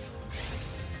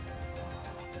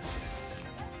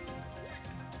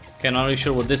 Okay, not really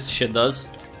sure what this shit does,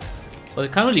 but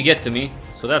it can't really get to me,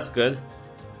 so that's good.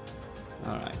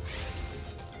 Alright.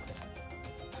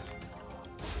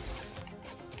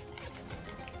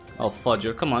 Oh,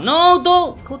 fudger, come on. No,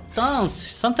 don't go down.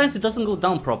 Sometimes it doesn't go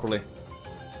down properly.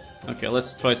 Okay,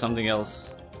 let's try something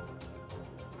else.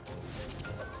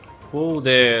 Oh,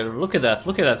 there. Look at that.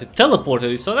 Look at that. It teleported.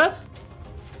 You saw that?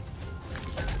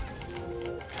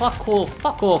 Fuck off.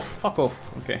 Fuck off. Fuck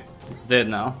off. Okay, it's dead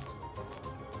now.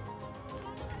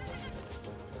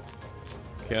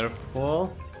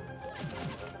 Careful.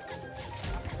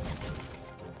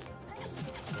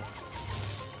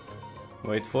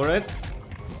 Wait for it.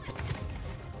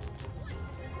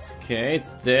 Okay,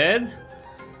 it's dead.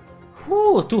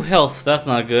 Whew, 2 health, that's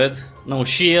not good. No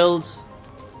shields.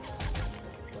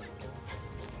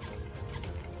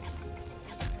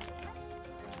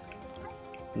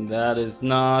 That is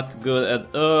not good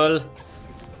at all.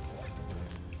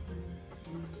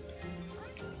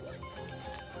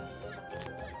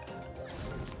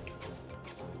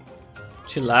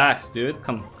 Chillax, dude.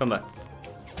 Come back.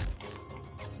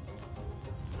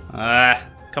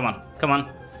 Come on, come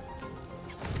on.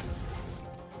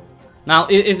 Now,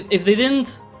 if they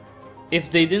didn't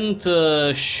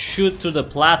shoot through the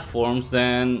platforms,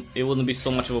 then it wouldn't be so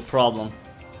much of a problem.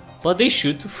 But they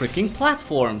shoot through freaking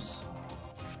platforms.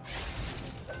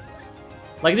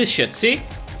 Like this shit, see?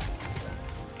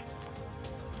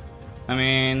 I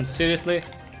mean, seriously?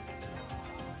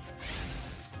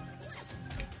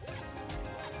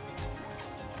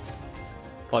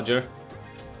 Fudger.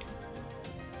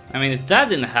 I mean, if that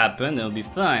didn't happen, it'll be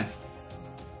fine.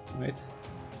 Wait.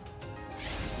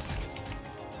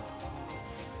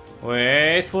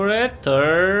 Wait for it.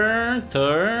 Turn,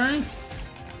 turn.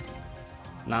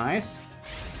 Nice.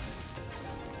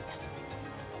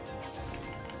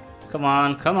 Come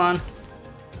on, come on.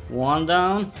 1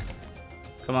 down.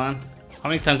 Come on. How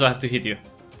many times do I have to hit you?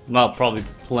 Well, probably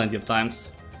plenty of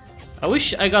times. I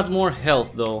wish I got more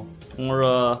health though.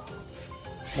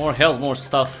 More health, more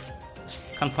stuff.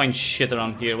 Can't find shit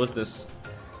around here. What's this?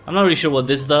 I'm not really sure what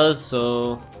this does,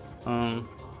 so...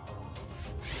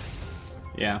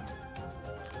 yeah.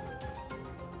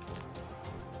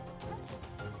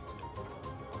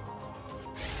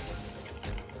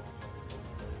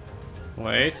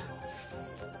 Wait.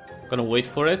 Gonna wait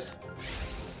for it.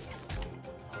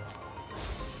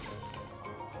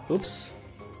 Oops.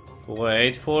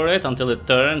 Wait for it until it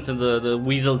turns and the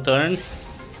weasel turns.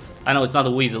 I know it's not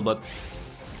a weasel, but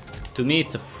to me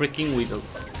it's a freaking weasel.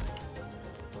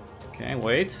 Okay,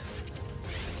 wait.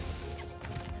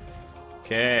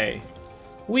 Okay.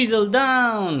 Weasel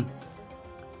down!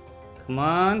 Come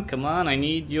on, come on, I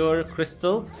need your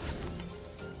crystal.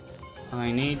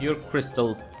 I need your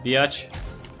crystal, biatch.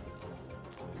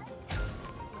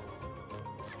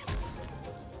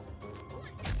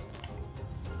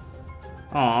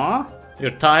 Aw,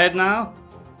 you're tired now?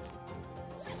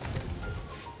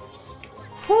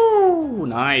 Whoo,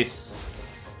 nice.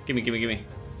 Gimme, gimme, gimme.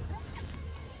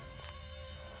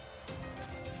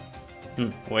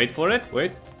 Wait for it,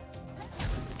 wait.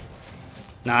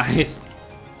 Nice.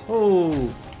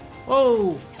 Oh,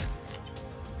 oh.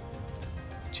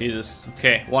 Jesus.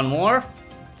 Okay, one more.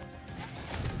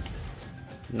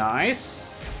 Nice.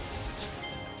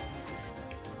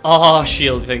 Oh,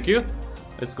 shield, thank you.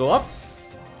 Let's go up.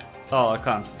 Oh, I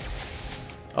can't.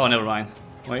 Oh, never mind.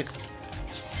 Wait.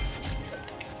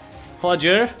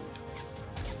 Fudger.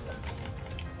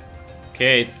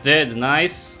 Okay, it's dead.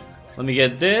 Nice. Let me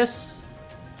get this.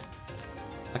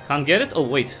 I can't get it. Oh,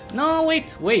 wait. No,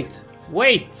 wait, wait,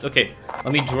 wait. Okay,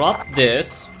 let me drop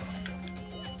this.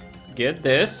 Get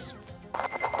this.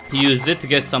 Use it to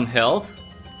get some health.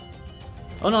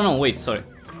 Oh, no, no, wait, sorry.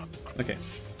 Okay.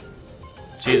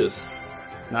 Jesus.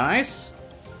 Nice.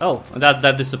 Oh,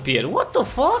 that disappeared. What the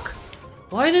fuck?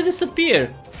 Why did it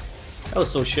disappear? That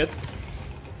was so shit.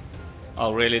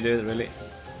 Oh, really, dude? Really?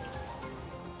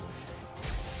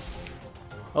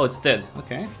 Oh, it's dead.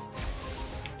 Okay.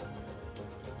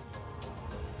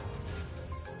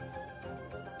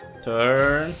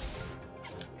 Turn.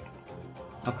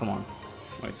 Oh, come on.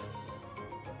 Wait.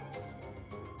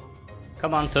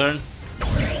 Come on, turn.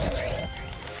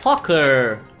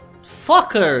 Fucker!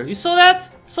 Fucker! You saw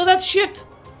that? Saw that shit?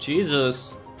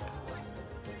 Jesus.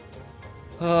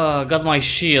 Got my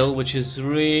shield, which is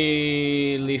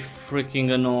really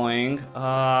freaking annoying.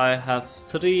 I have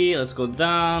 3. Let's go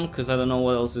down, because I don't know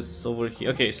what else is over here.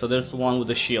 Okay, so there's one with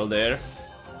the shield there.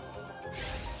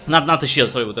 Not the shield,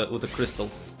 sorry, with the crystal.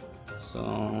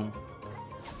 So...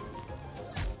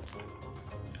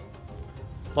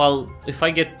 well, if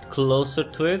I get closer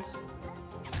to it,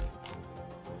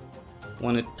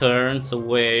 when it turns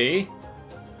away,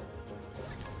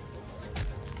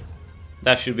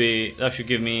 that should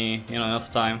give me, you know,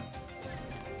 enough time.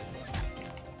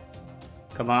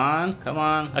 Come on, come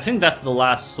on. I think that's the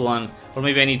last one, or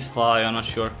maybe I need 5. I'm not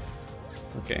sure.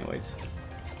 Okay, wait.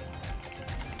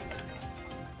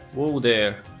 Whoa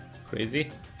there, crazy.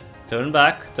 Turn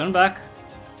back, turn back.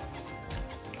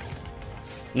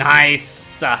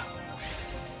 Nice.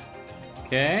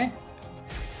 Okay.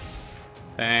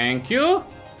 Thank you.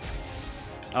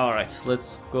 All right,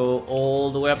 let's go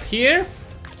all the way up here.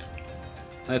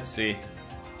 Let's see.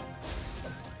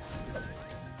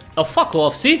 Oh, fuck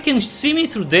off. See, it can see me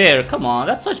through there. Come on,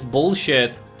 that's such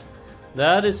bullshit.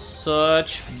 That is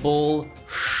such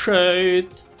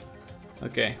bullshit.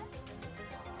 Okay.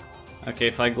 Okay,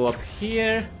 if I go up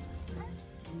here...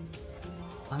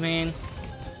 I mean...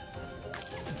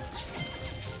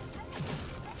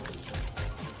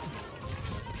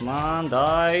 come on,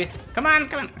 die. Come on,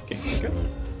 come on. Okay, good.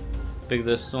 Pick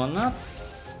this one up.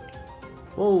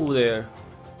 Whoa there.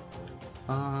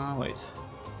 Wait.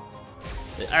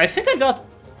 I think I got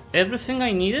everything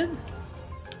I needed.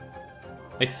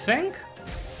 I think.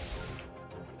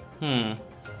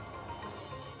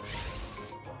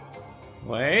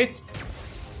 Wait.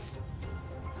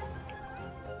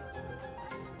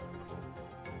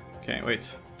 Okay,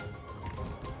 wait.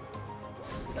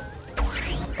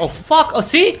 Oh fuck! Oh,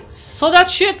 see? Saw that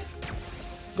shit?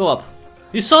 Go up.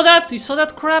 You saw that? You saw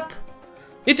that crap?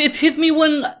 It hit me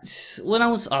when I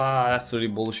was... that's really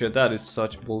bullshit. That is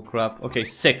such bull crap. Okay,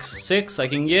 6. 6 I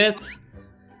can get.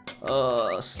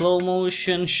 Slow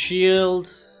motion,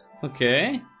 shield.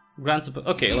 Okay. Grand support.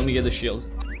 Okay, let me get the shield.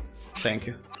 Thank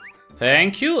you.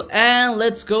 Thank you. And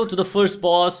let's go to the first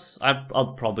boss.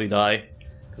 I'll probably die.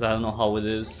 Because I don't know how it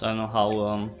is. I don't know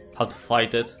how to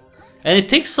fight it. And it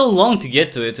takes so long to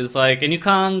get to it. It's like, and you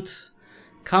can't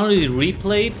really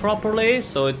replay properly,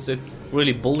 so it's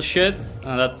really bullshit.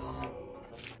 That's...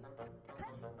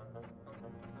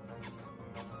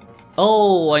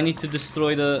 oh, I need to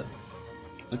destroy the...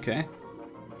 okay.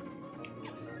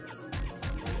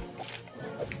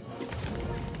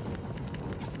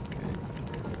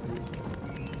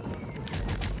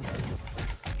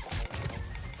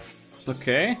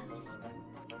 Okay.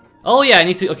 Oh yeah, I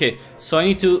need to... okay, so I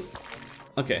need to...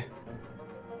 okay.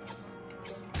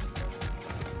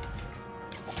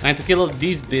 I need to kill off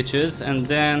these bitches and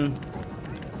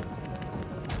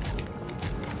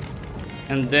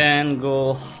then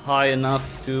go high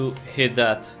enough to hit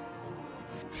that.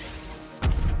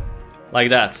 Like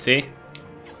that, see?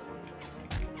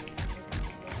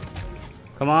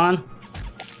 Come on.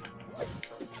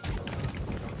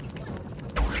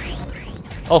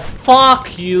 Oh,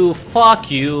 fuck you, fuck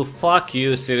you, fuck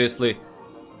you, seriously.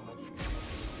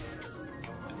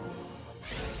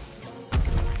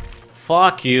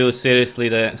 Fuck you, seriously,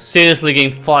 seriously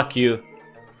game, fuck you.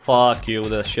 Fuck you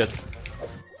with that shit.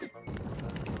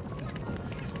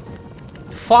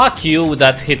 Fuck you with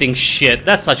that hitting shit.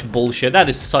 That's such bullshit. That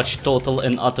is such total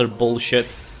and utter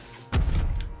bullshit.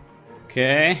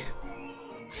 Okay.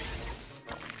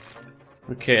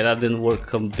 Okay, that didn't work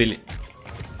completely.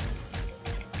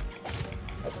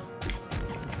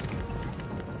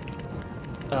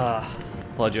 Ah,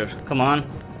 fudger. Come on.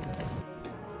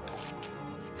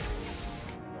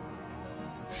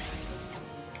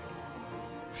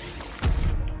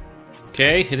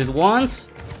 Okay, hit it once.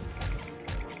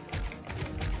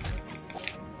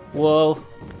 Whoa.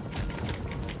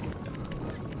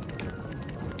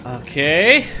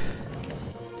 Okay.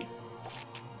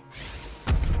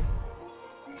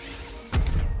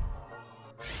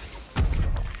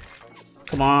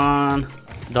 Come on.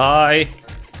 Die.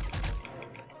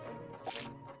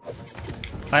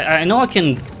 I know I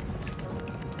can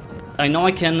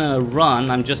run.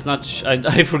 I'm just not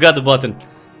I forgot the button.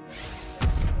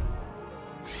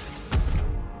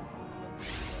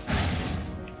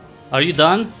 Are you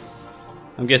done?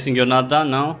 I'm guessing you're not done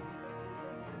now.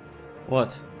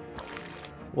 What?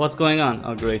 What's going on?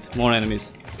 Oh great, more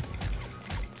enemies.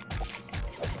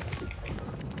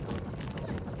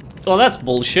 Oh, that's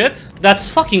bullshit.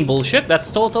 That's fucking bullshit. That's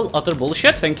total, utter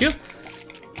bullshit. Thank you.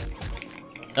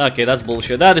 Okay, that's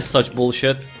bullshit. That is such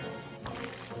bullshit.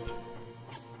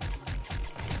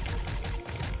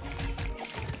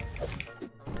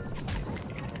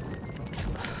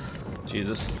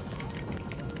 Jesus.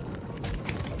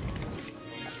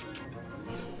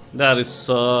 That is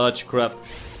such crap.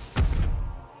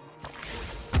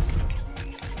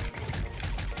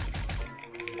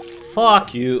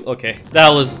 Fuck you. Okay,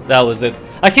 that was it.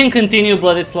 I can continue,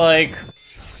 but it's like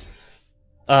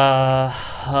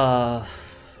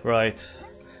right.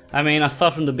 I mean, I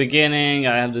start from the beginning,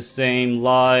 I have the same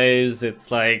lives,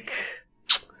 it's like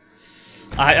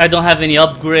I don't have any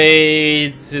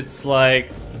upgrades, it's like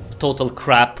total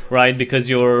crap, right? Because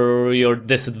you're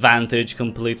disadvantaged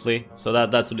completely. So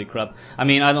that's really crap. I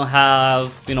mean, I don't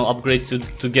have, you know, upgrades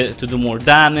to do more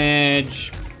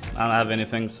damage. I don't have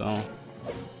anything, so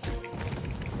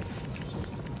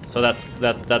that's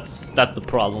the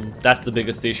problem. That's the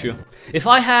biggest issue. If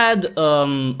I had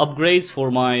upgrades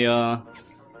for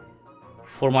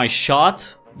my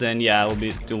shot, then yeah, it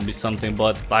would be something.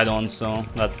 But I don't, so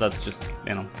that's just,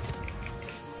 you know,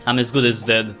 I'm as good as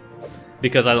dead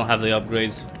because I don't have the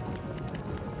upgrades.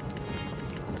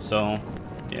 So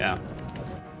yeah.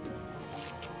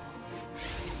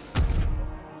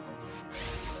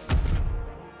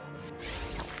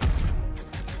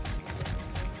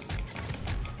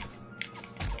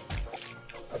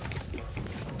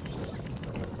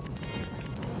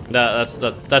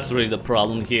 That's really the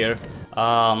problem here,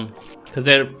 because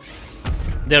they're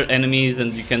enemies,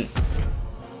 and you can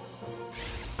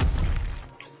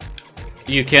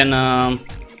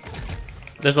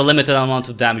there's a limited amount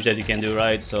of damage that you can do,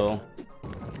 right? So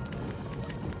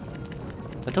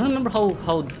I don't remember how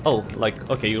oh, like,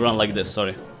 okay, you run like this,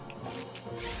 sorry.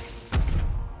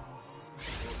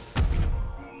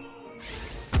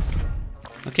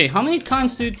 Okay, how many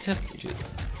times do you have to do?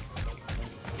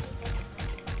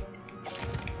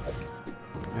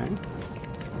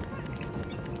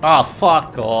 Ah,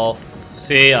 fuck off.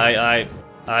 See, I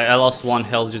lost 1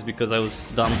 health just because I was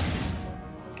dumb.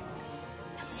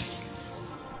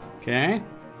 Okay.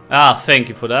 Ah, thank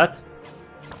you for that.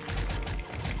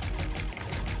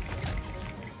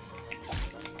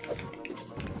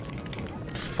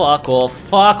 Fuck off,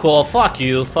 fuck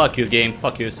you game,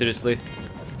 fuck you, seriously.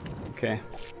 Okay.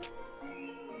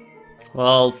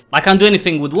 Well, I can't do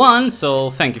anything with 1, so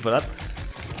thank you for that.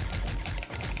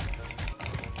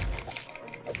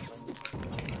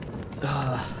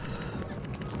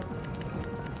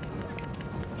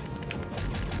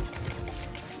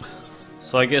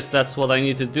 So I guess that's what I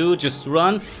need to do, just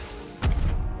run.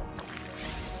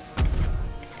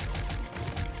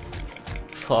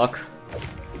 Fuck.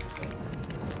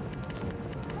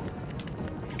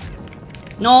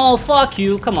 No, fuck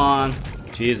you, come on.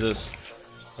 Jesus.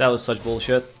 That was such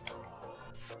bullshit.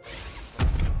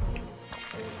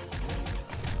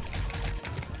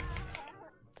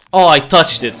 Oh, I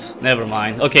touched it. Never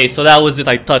mind. Okay, so that was it.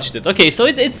 I touched it. Okay, so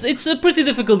it's a pretty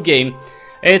difficult game.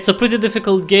 It's a pretty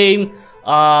difficult game.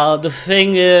 The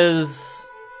thing is,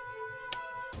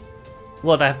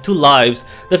 what, I have 2 lives.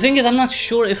 The thing is, I'm not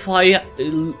sure if I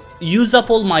use up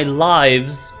all my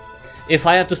lives, if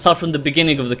I have to start from the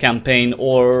beginning of the campaign,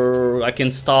 or I can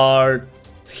start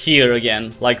here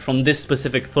again, like from this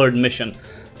specific 3rd mission.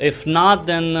 If not,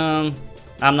 then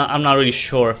I'm not really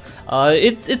sure.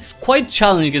 It's quite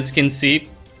challenging, as you can see.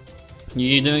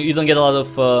 You don't get a lot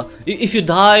of if you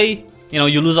die, you know,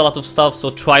 you lose a lot of stuff, so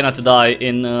try not to die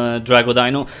in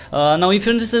DragoDino. Now, if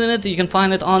you're interested in it, you can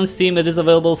find it on Steam. It is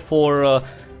available for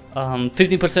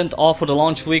 15% off for the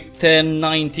launch week, $10,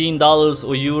 $19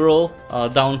 or euro,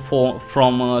 down from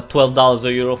 $12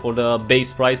 or euro for the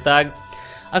base price tag.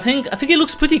 I think it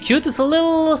looks pretty cute. It's a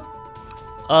little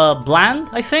bland,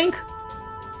 I think,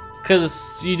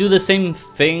 because you do the same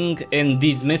thing in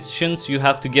these missions. You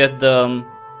have to get the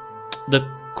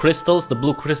crystals, the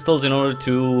blue crystals, in order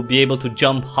to be able to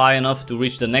jump high enough to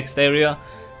reach the next area.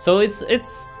 So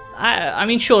I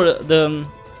mean, sure, the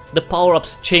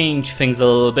power-ups change things a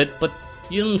little bit, but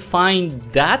you don't find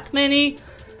that many,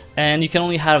 and you can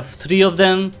only have 3 of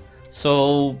them.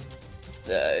 So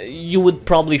you would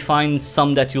probably find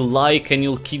some that you like, and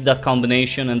you'll keep that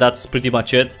combination, and that's pretty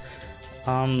much it.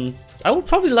 I would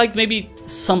probably like maybe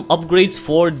some upgrades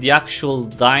for the actual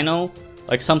dino,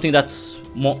 like something that's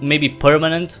maybe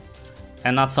permanent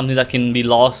and not something that can be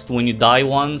lost when you die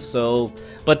once. So,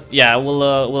 but yeah,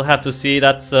 we'll have to see.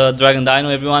 That's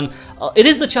DragoDino, everyone. It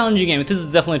is a challenging game. It is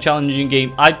definitely a challenging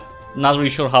game. I'm not really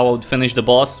sure how I would finish the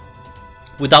boss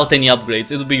without any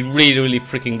upgrades. It would be really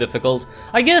freaking difficult.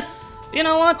 I guess, you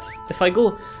know what, if I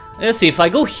go, let's see, if I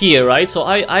go here, right, so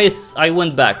I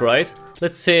went back, right,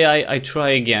 let's say I try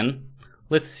again.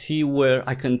 Let's see where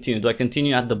I continue. Do I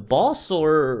continue at the boss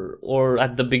or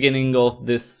at the beginning of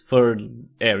this 3rd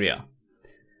area?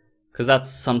 Because that's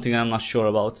something I'm not sure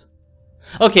about.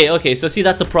 Okay, so see,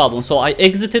 that's a problem. So I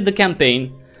exited the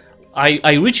campaign,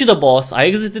 I reached the boss, I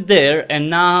exited there, and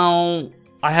now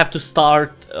I have to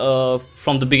start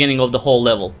from the beginning of the whole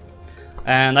level.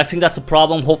 And I think that's a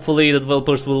problem. Hopefully the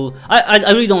developers will...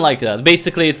 I really don't like that.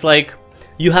 Basically, it's like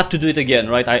you have to do it again,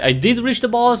 right? I did reach the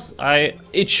boss.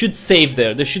 It should save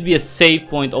there. There should be a save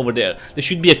point over there. There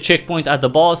should be a checkpoint at the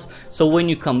boss. So when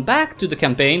you come back to the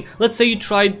campaign, let's say you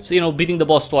tried, you know, beating the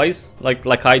boss twice, like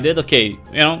I did. Okay, you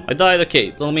know, I died.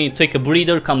 Okay, let me take a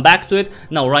breather, come back to it.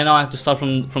 No, right now I have to start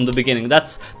from the beginning.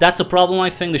 That's a problem. I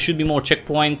think there should be more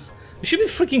checkpoints. There should be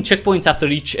freaking checkpoints after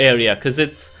each area, because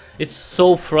it's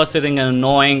so frustrating and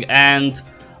annoying and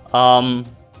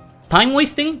time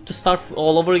wasting to start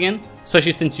all over again,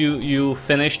 especially since you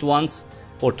finished once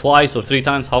or twice or 3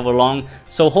 times, however long.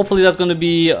 So hopefully that's going to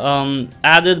be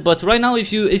added. But right now,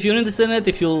 if you're interested in it,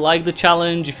 if you like the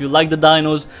challenge, if you like the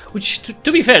dinos, which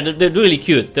to be fair, they're really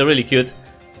cute. They're really cute,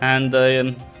 and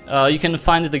you can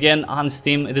find it again on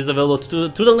Steam. It is available to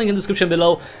the link in the description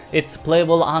below. It's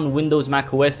playable on Windows,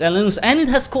 Mac OS, and Linux, and it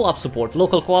has co-op support,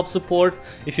 local co-op support.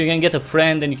 If you can get a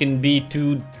friend, and you can be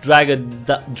 2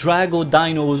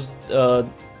 DragoDinos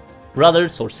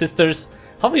brothers or sisters,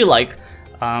 however you like.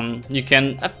 You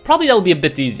can probably that'll be a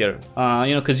bit easier,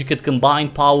 you know, because you could combine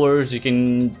powers. You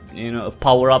can, you know,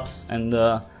 power-ups and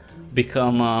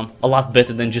become a lot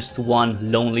better than just one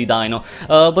lonely dino.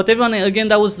 But everyone, again,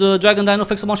 that was the DragoDino.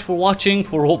 Thanks so much for watching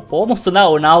for almost an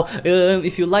hour now.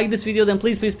 If you like this video, then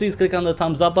please click on the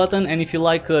thumbs up button. And if you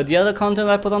like the other content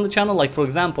I put on the channel, like for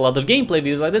example other gameplay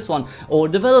videos like this one, or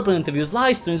developer interviews,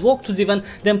 live streams, walkthroughs even,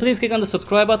 then please click on the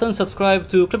subscribe button. Subscribe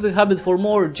to Cryptic Hybrid for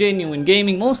more genuine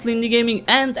gaming, mostly indie gaming.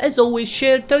 And as always,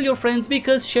 share, tell your friends,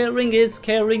 because sharing is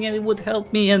caring, and it would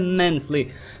help me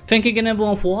immensely. Thank you again,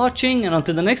 everyone, for watching, and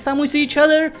until the next time we see each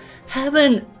other, have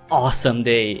an awesome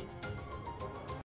day.